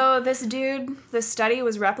that. Yeah. So this study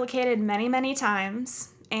was replicated many, many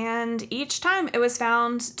times, and each time it was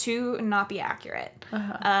found to not be accurate.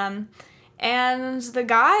 And the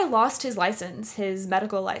guy lost his license, his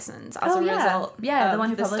medical license, as a result. Yeah, the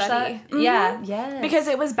one who published study. that. Yeah, yes. Because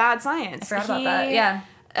it was bad science. I forgot about that. Yeah.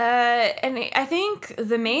 And I think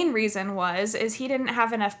the main reason is he didn't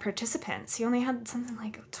have enough participants. He only had something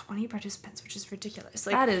like 20 participants, which is ridiculous.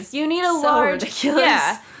 Like, that is you need ridiculous.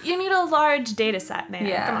 Yeah, you need a large data set, man.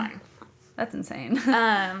 Yeah. Come on. That's insane.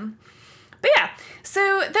 But yeah,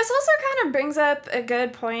 so this also kind of brings up a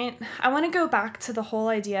good point. I want to go back to the whole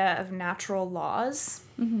idea of natural laws,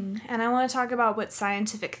 and I want to talk about what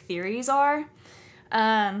scientific theories are.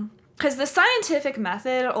 Because the scientific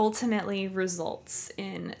method ultimately results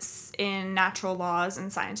in natural laws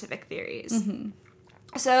and scientific theories.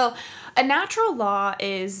 So a natural law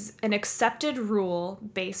is an accepted rule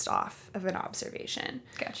based off of an observation.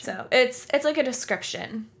 Gotcha. So it's like a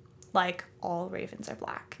description, like all ravens are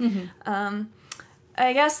black.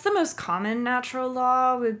 I guess the most common natural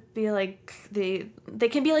law would be like they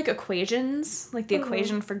can be like equations, like the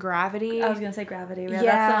equation for gravity. I was gonna say gravity. Yeah,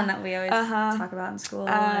 that's the one that we always talk about in school.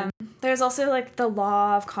 There's also like the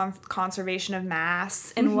law of conservation of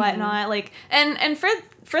mass and whatnot. Like and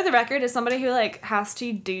for the record, as somebody who like has to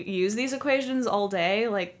use these equations all day,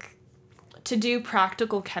 like to do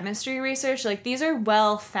practical chemistry research, like these are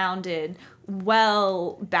well founded,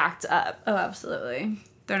 well backed up. Oh, absolutely.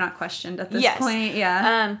 They're not questioned at this point.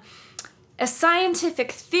 Yeah. A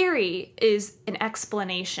scientific theory is an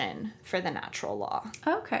explanation for the natural law.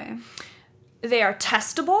 Okay. They are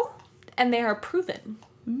testable and they are proven.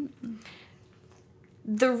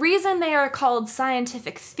 The reason they are called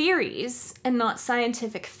scientific theories and not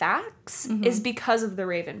scientific facts is because of the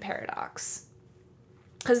Raven paradox.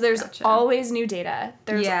 Because there's always new data.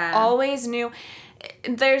 There's always new...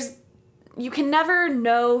 You can never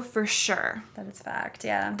know for sure. That is fact,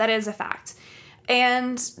 yeah. That is a fact.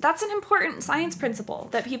 And that's an important science principle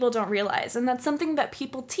that people don't realize. And that's something that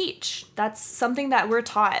people teach. That's something that we're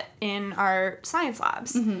taught in our science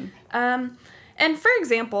labs. And for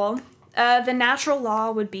example, the natural law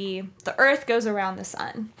would be the Earth goes around the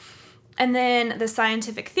sun. And then the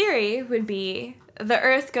scientific theory would be the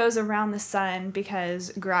Earth goes around the sun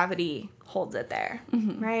because gravity holds it there,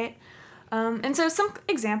 right? And so some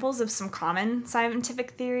examples of some common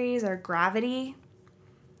scientific theories are gravity,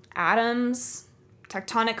 atoms,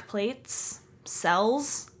 tectonic plates,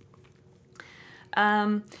 cells.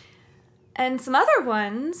 And some other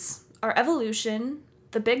ones are evolution,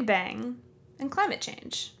 the Big Bang, and climate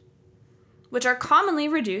change, which are commonly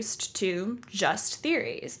reduced to just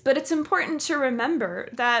theories. But it's important to remember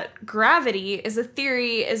that gravity is a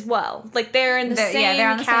theory as well. Like they're in the same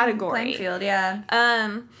they're on the category. same playing field,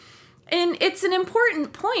 yeah. And it's an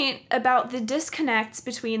important point about the disconnect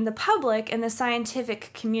between the public and the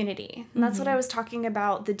scientific community. And that's what I was talking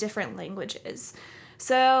about, the different languages.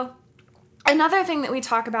 So another thing that we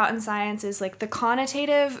talk about in science is like the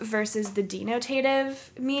connotative versus the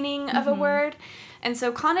denotative meaning of a word. And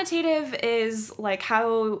so connotative is like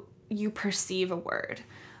how you perceive a word.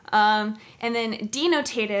 And then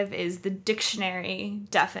denotative is the dictionary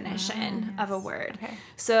definition of a word. Okay.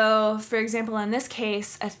 So, for example, in this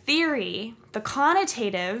case, a theory, the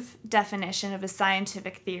connotative definition of a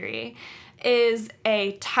scientific theory is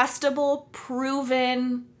a testable,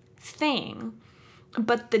 proven thing.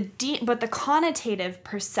 But the connotative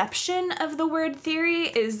perception of the word theory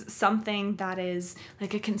is something that is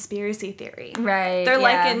like a conspiracy theory. Right. They're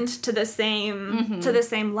likened to the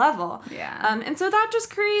same level. Yeah. And so that just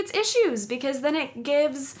creates issues because then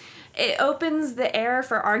it opens the air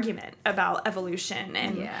for argument about evolution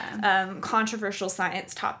and controversial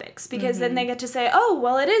science topics because then they get to say, oh,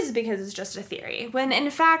 well, it is because it's just a theory. When in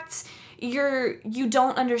fact, you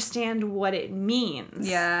don't understand what it means.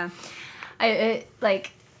 Yeah.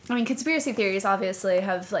 Conspiracy theories obviously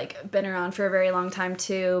have, like, been around for a very long time,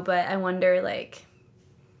 too, but I wonder, like,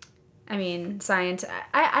 I mean,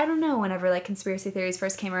 I don't know whenever, like, conspiracy theories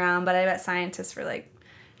first came around, but I bet scientists were like,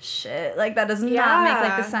 shit, like, that does not make,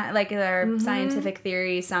 our scientific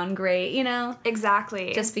theories sound great, you know?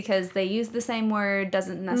 Exactly. Just because they use the same word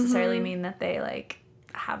doesn't necessarily mean that they, like,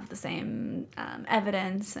 have the same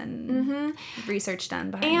evidence and research done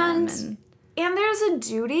behind them. And there's a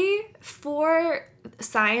duty for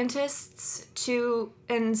scientists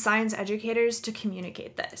and science educators to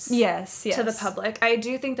communicate this. Yes. To the public. I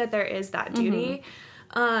do think that there is that duty.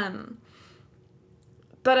 But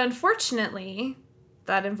unfortunately,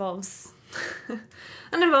 that involves a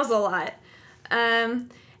lot. But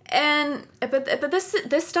this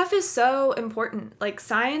stuff is so important. Like,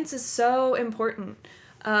 science is so important.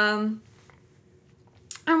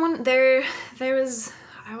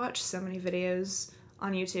 I watched so many videos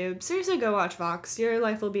on YouTube. Seriously, go watch Vox. Your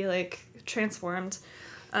life will be, like, transformed.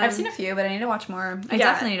 I've seen a few, but I need to watch more. I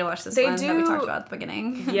definitely need to watch this one that we talked about at the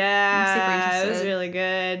beginning. Yeah, I'm super interested. It was really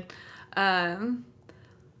good.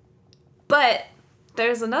 But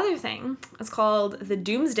there's another thing. It's called the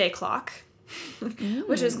Doomsday Clock,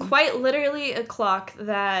 which is quite literally a clock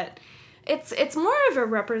that it's more of a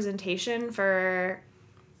representation for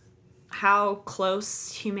how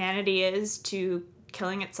close humanity is to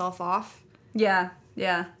killing itself off. Yeah. We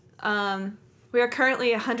are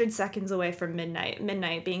currently 100 seconds away from midnight.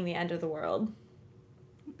 Midnight being the end of the world.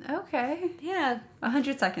 Okay. Yeah.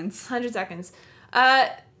 100 seconds. 100 seconds.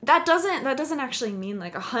 That doesn't actually mean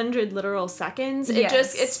like 100 literal seconds.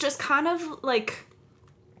 It's just kind of like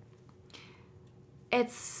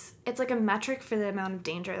it's like a metric for the amount of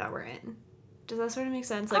danger that we're in. Does that sort of make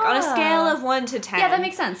sense? Like, on a scale of 1 to 10. Yeah, that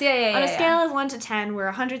makes sense. Yeah. On a scale of 1 to 10, we're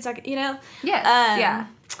 100 seconds, you know? Yes,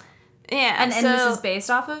 Yeah. And this is based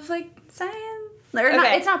off of, like, science? Or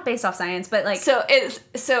not, it's not based off science, but, like... So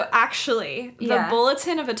actually, the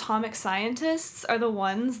Bulletin of Atomic Scientists are the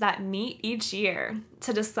ones that meet each year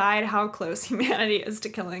to decide how close humanity is to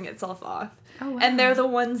killing itself off. Oh, wow. And they're the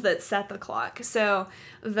ones that set the clock. So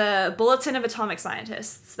the Bulletin of Atomic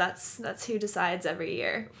Scientists, that's who decides every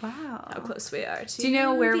year. Wow. How close we are to Do you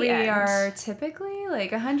know where we end. are typically?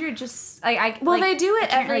 Like 100 just... Well, they do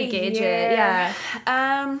it every really gauge year. It. Yeah.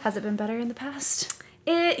 Has it been better in the past?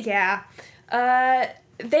 Yeah.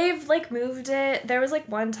 They've, like, moved it. There was, like,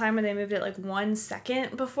 one time where they moved it, like, 1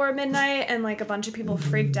 second before midnight, and, like, a bunch of people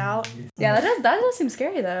freaked out. Yeah, that does seem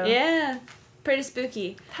scary, though. Yeah. Pretty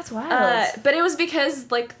spooky. That's wild. But it was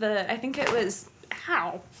because, like, I think it was...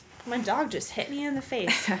 Ow. My dog just hit me in the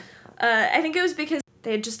face. I think it was because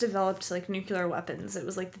they had just developed, like, nuclear weapons. It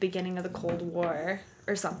was, like, the beginning of the Cold War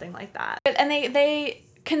or something like that. And they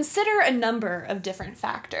consider a number of different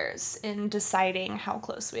factors in deciding how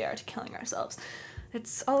close we are to killing ourselves.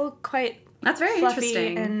 It's all quite That's very fluffy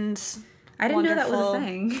interesting. And I didn't know that was a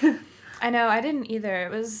thing. I know, I didn't either.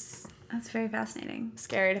 It was... That's very fascinating.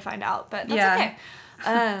 Scary to find out, but that's okay.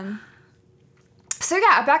 So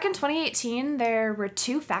yeah, back in 2018, there were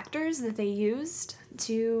 2 factors that they used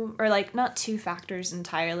or like not 2 factors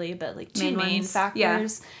entirely, but like 2 main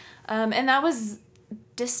factors. Yeah. And that was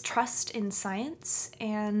distrust in science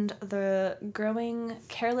and the growing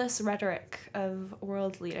careless rhetoric of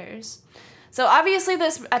world leaders. So obviously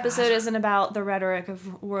this episode isn't about the rhetoric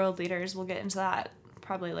of world leaders. We'll get into that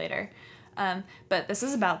probably later. But this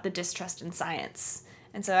is about the distrust in science.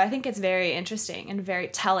 And so I think it's very interesting and very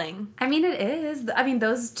telling. I mean, it is. I mean,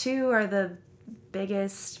 those 2 are the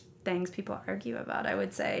biggest things people argue about, I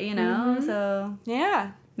would say, you know? So,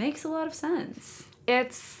 yeah. Makes a lot of sense.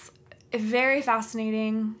 It's very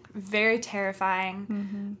fascinating, very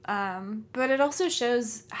terrifying, but it also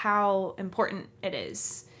shows how important it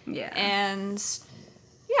is. Yeah. And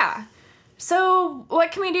yeah. So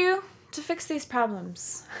what can we do to fix these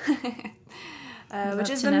problems? Which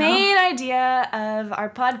is the main idea of our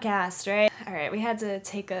podcast, right? All right, we had to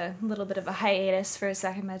take a little bit of a hiatus for a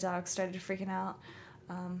second. My dog started freaking out.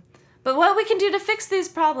 But what we can do to fix these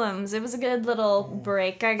problems? It was a good little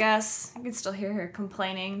break, I guess. I can still hear her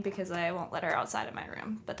complaining because I won't let her outside of my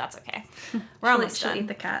room, but that's okay. We're almost she'll done. eat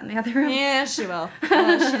the cat in the other room. Yeah, she will. She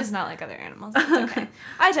does not like other animals. It's okay.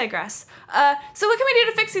 I digress. So what can we do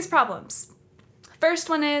to fix these problems? First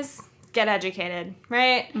one is get educated,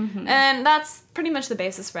 right? Mm-hmm. And that's pretty much the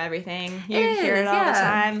basis for everything. You hear it all the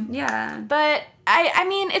time. Yeah. But I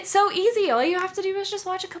mean, it's so easy. All you have to do is just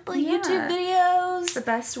watch a couple of YouTube videos. It's the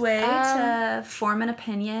best way to form an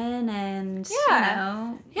opinion and,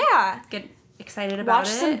 get excited about Watch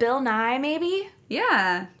some Bill Nye, maybe.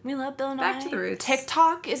 Yeah. We love Bill Nye. Back to the roots.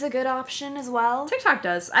 TikTok is a good option as well. TikTok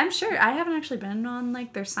does. I'm sure. I haven't actually been on,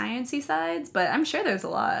 like, their science-y sides, but I'm sure there's a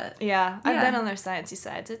lot. Yeah. I've been on their science-y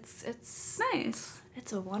sides. It's nice.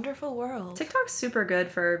 It's a wonderful world. TikTok's super good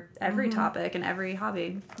for every topic and every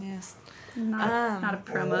hobby. Yes. Not a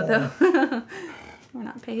promo, though. We're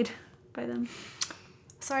not paid by them.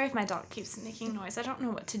 Sorry if my dog keeps making noise. I don't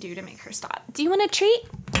know what to do to make her stop. Do you want a treat?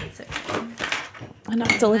 It's okay. I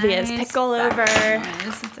knocked Olivia's pickle over.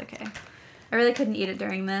 Noise. It's okay. I really couldn't eat it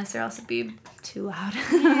during this, or else it'd be too loud.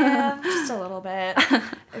 Yeah, just a little bit.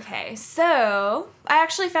 Okay, so I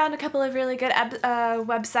actually found a couple of really good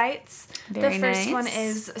websites. Very the first nice. one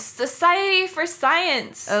is Society for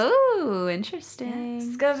Science. Oh, interesting.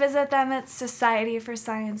 Yes, go visit them at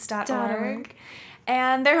societyforscience.org.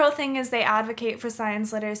 And their whole thing is they advocate for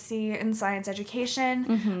science literacy and science education.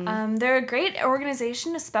 Mm-hmm. They're a great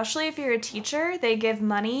organization, especially if you're a teacher. They give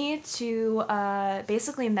money to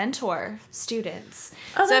basically mentor students.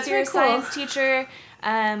 Oh, so that's if you're a really cool. science teacher,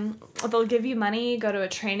 they'll give you money, go to a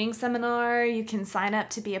training seminar, you can sign up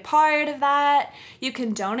to be a part of that, you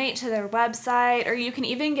can donate to their website, or you can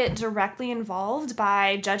even get directly involved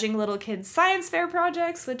by judging little kids' science fair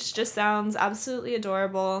projects, which just sounds absolutely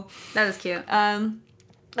adorable. That is cute.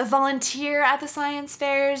 A volunteer at the science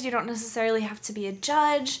fairs, you don't necessarily have to be a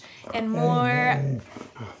judge, and more.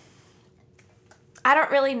 I don't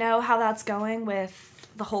really know how that's going with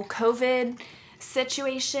the whole COVID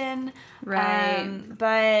situation. Right.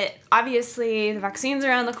 But obviously the vaccine's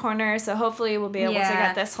around the corner, so hopefully we'll be able to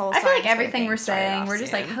get this whole I feel like science everything we're saying, we're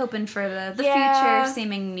just like hoping for the future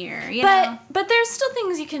seeming near, you know? But there's still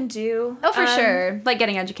things you can do. Oh, for sure. Like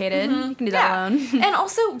getting educated. Mm-hmm. You can do that alone. And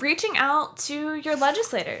also reaching out to your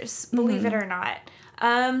legislators, believe it or not.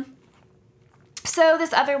 So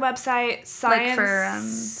this other website,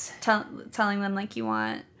 Science... Like for telling them like you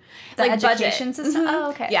want... The like education budget. system? Mm-hmm.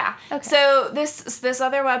 Oh, okay. Yeah. Okay. So this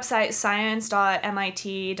other website,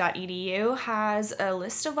 science.mit.edu, has a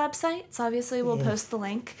list of websites. Obviously, we'll post the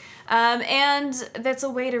link. And that's a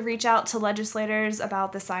way to reach out to legislators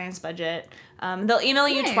about the science budget. They'll email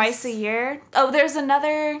you twice a year. Oh,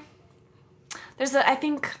 I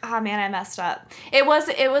think, oh man, I messed up. It was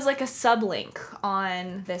like a sublink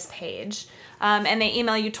on this page. And they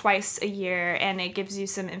email you twice a year, and it gives you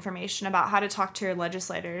some information about how to talk to your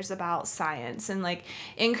legislators about science and like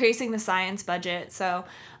increasing the science budget. So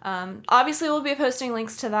obviously we'll be posting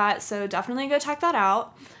links to that, so definitely go check that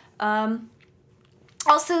out.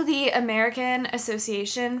 Also, the American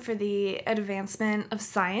Association for the Advancement of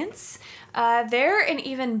Science, they're an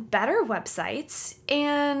even better website,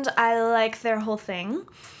 and I like their whole thing.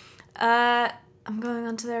 I'm going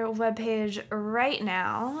onto their webpage right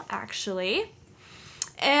now, actually.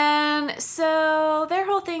 And so their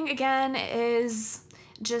whole thing, again, is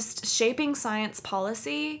just shaping science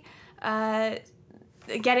policy,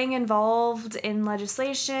 getting involved in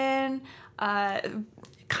legislation,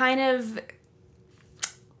 kind of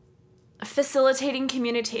facilitating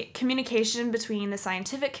communication between the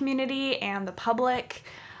scientific community and the public.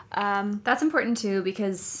 That's important too,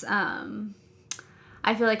 because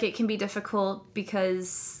I feel like it can be difficult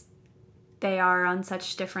because they are on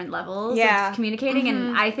such different levels of communicating,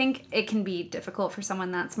 and I think it can be difficult for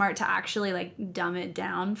someone that smart to actually like dumb it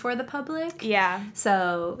down for the public. Yeah.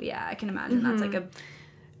 So yeah, I can imagine that's like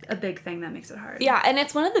a big thing that makes it hard. Yeah, and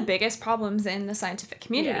it's one of the biggest problems in the scientific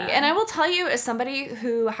community. Yeah. And I will tell you, as somebody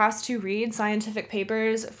who has to read scientific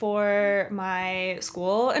papers for my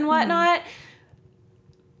school and whatnot,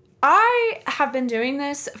 I have been doing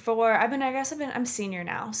this for, I'm a senior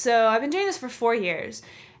now, so I've been doing this for 4 years.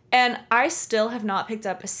 And I still have not picked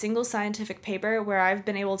up a single scientific paper where I've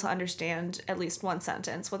been able to understand at least one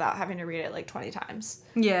sentence without having to read it like 20 times.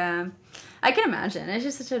 Yeah. I can imagine. It's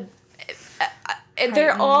just such a...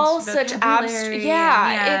 They're all such vocabulary.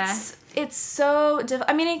 Yeah. It's so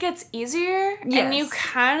I mean, it gets easier, and you Yes.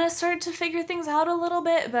 kind of start to figure things out a little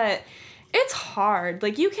bit, but it's hard.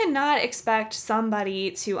 Like, you cannot expect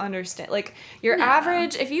somebody to understand. Like, your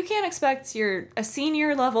average, if you can't expect a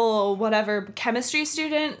senior level, whatever, chemistry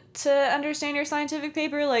student to understand your scientific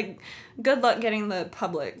paper, like, good luck getting the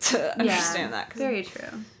public to understand that. 'Cause, very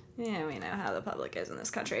true. yeah, we know how the public is in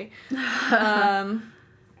this country. I'm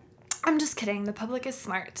just kidding. The public is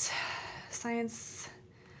smart. Science...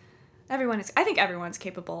 I think everyone's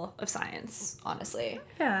capable of science, honestly.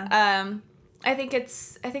 Yeah. I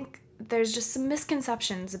think there's just some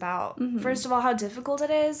misconceptions about, first of all, how difficult it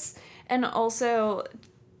is, and also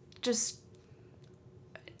just,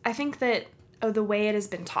 I think that the way it has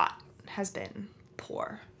been taught has been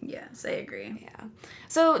poor. Yes, I agree. Yeah.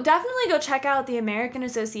 So definitely go check out the American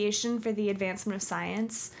Association for the Advancement of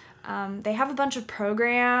Science. They have a bunch of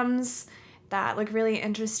programs that look really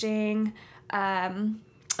interesting.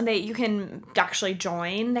 That you can actually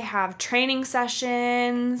join. They have training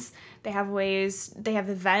sessions. They have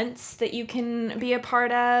events that you can be a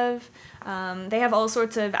part of. They have all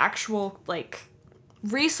sorts of actual, like,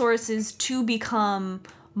 resources to become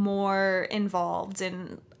more involved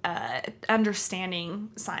in understanding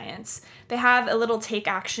science. They have a little take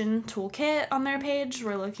action toolkit on their page.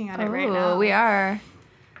 We're looking at it right now. Oh, we are.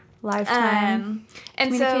 Lifetime.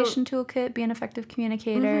 And Communication toolkit, be an effective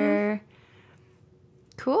communicator.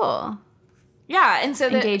 Cool. Yeah, and so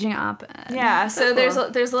Engaging op-ed. Yeah, so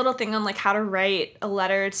cool. there's a little thing on, like, how to write a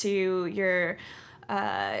letter to your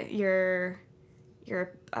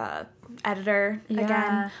editor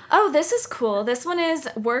again. Oh, this is cool. This one is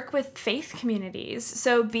work with faith communities.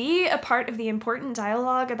 So be a part of the important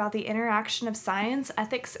dialogue about the interaction of science,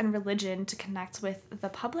 ethics, and religion to connect with the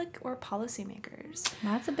public or policymakers.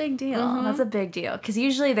 That's a big deal. That's a big deal. Because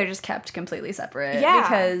usually they're just kept completely separate. Yeah.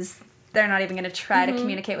 Because they're not even going to try to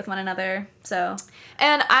communicate with one another. So.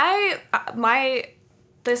 And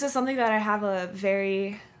this is something that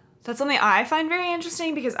that's something I find very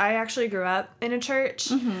interesting, because I actually grew up in a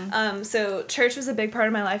church. So church was a big part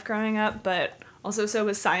of my life growing up, but also so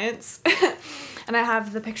was science. And I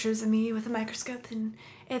have the pictures of me with a microscope in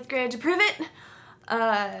 8th grade to prove it.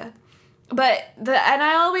 And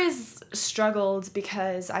I always struggled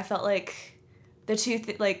because I felt like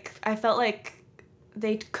I felt like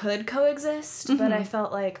they could coexist, but I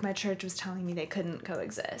felt like my church was telling me they couldn't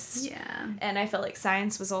coexist. Yeah. And I felt like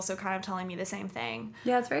science was also kind of telling me the same thing.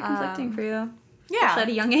 Yeah, it's very conflicting for you. Yeah. Especially at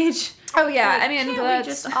a young age. Oh, yeah. Like, I mean, can't we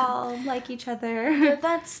just all like each other?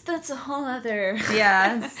 that's a whole other...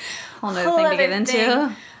 Yeah, it's a whole other thing to get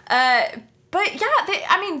into. But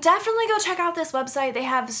yeah, definitely go check out this website. They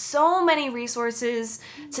have so many resources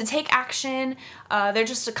to take action. They're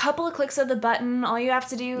just a couple of clicks of the button. All you have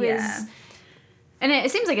to do is... And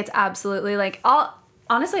it seems like it's absolutely, like, all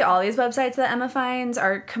these websites that Emma finds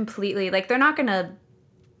are completely, like, they're not going to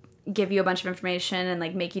give you a bunch of information and,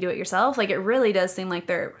 like, make you do it yourself. Like, it really does seem like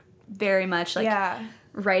they're very much, like,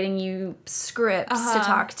 writing you scripts to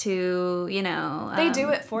talk to, you know. They do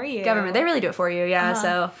it for you. Government. They really do it for you, yeah.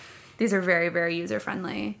 So these are very, very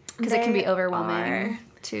user-friendly. Because it can be overwhelming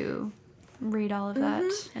to read all of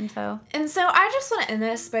that info. And so I just want to end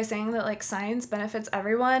this by saying that, like, science benefits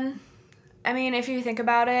everyone. I mean, if you think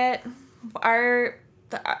about it, our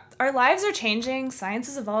lives are changing. Science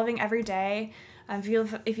is evolving every day. If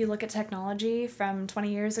you look at technology from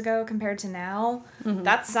 20 years ago compared to now,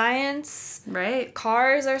 that's science. Right.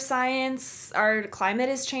 Cars are science. Our climate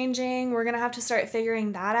is changing. We're going to have to start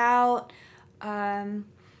figuring that out.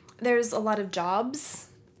 There's a lot of jobs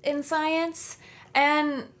in science.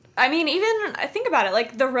 And, I mean, even think about it,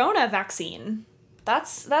 like the Rona vaccine.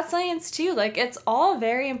 That's science too. Like, it's all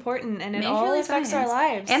very important, and it all affects our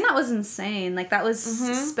lives. And that was insane. Like, that was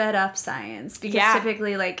sped up science, because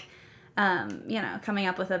typically, like, coming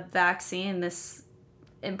up with a vaccine this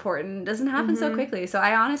important doesn't happen so quickly. So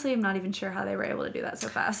I honestly am not even sure how they were able to do that so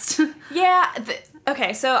fast. Yeah.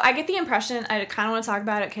 Okay, so I get the impression, I kind of want to talk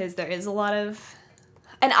about it because there is a lot of,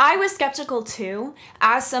 and I was skeptical too,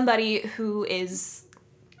 as somebody who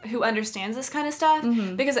understands this kind of stuff,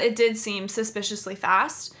 because it did seem suspiciously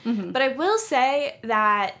fast. But I will say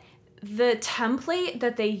that the template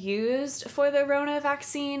that they used for the Rona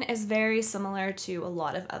vaccine is very similar to a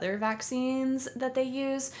lot of other vaccines that they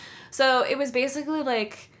use. So it was basically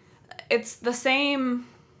like, it's the same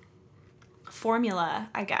formula,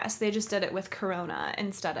 I guess. They just did it with Corona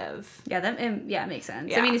instead of... Yeah, it makes sense.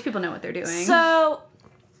 Yeah. I mean, these people know what they're doing. So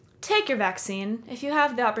take your vaccine. If you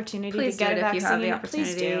have the opportunity Please to get a vaccine, if you have the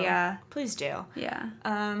opportunity, please do. yeah. Please do. Yeah.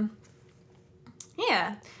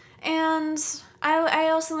 Yeah. And I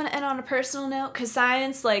also want to end on a personal note, because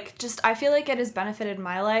science, like, just, I feel like it has benefited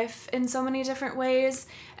my life in so many different ways,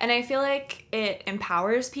 and I feel like it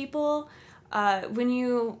empowers people when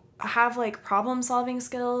you have, like, problem-solving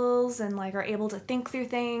skills and, like, are able to think through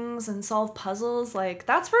things and solve puzzles. Like,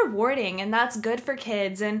 that's rewarding, and that's good for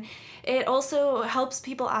kids, and it also helps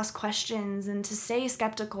people ask questions and to stay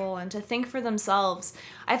skeptical and to think for themselves.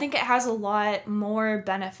 I think it has a lot more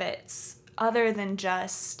benefits other than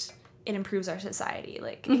just it improves our society.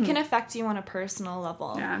 Like, it can affect you on a personal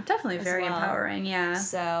level. Yeah, definitely very empowering, yeah.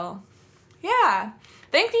 So, yeah.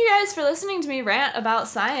 Thank you guys for listening to me rant about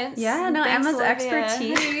science. Yeah, no, Thanks, Emma's Olivia.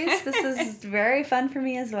 expertise. This is very fun for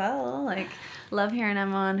me as well. Like, love hearing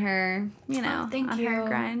Emma on her, her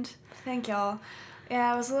grind. Thank y'all.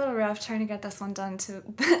 Yeah, it was a little rough trying to get this one done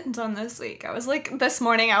this week. I was like, this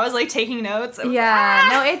morning, I was like taking notes.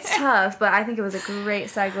 No, it's tough, but I think it was a great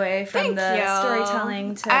segue from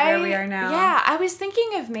storytelling to where we are now. Yeah, I was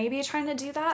thinking of maybe trying to do that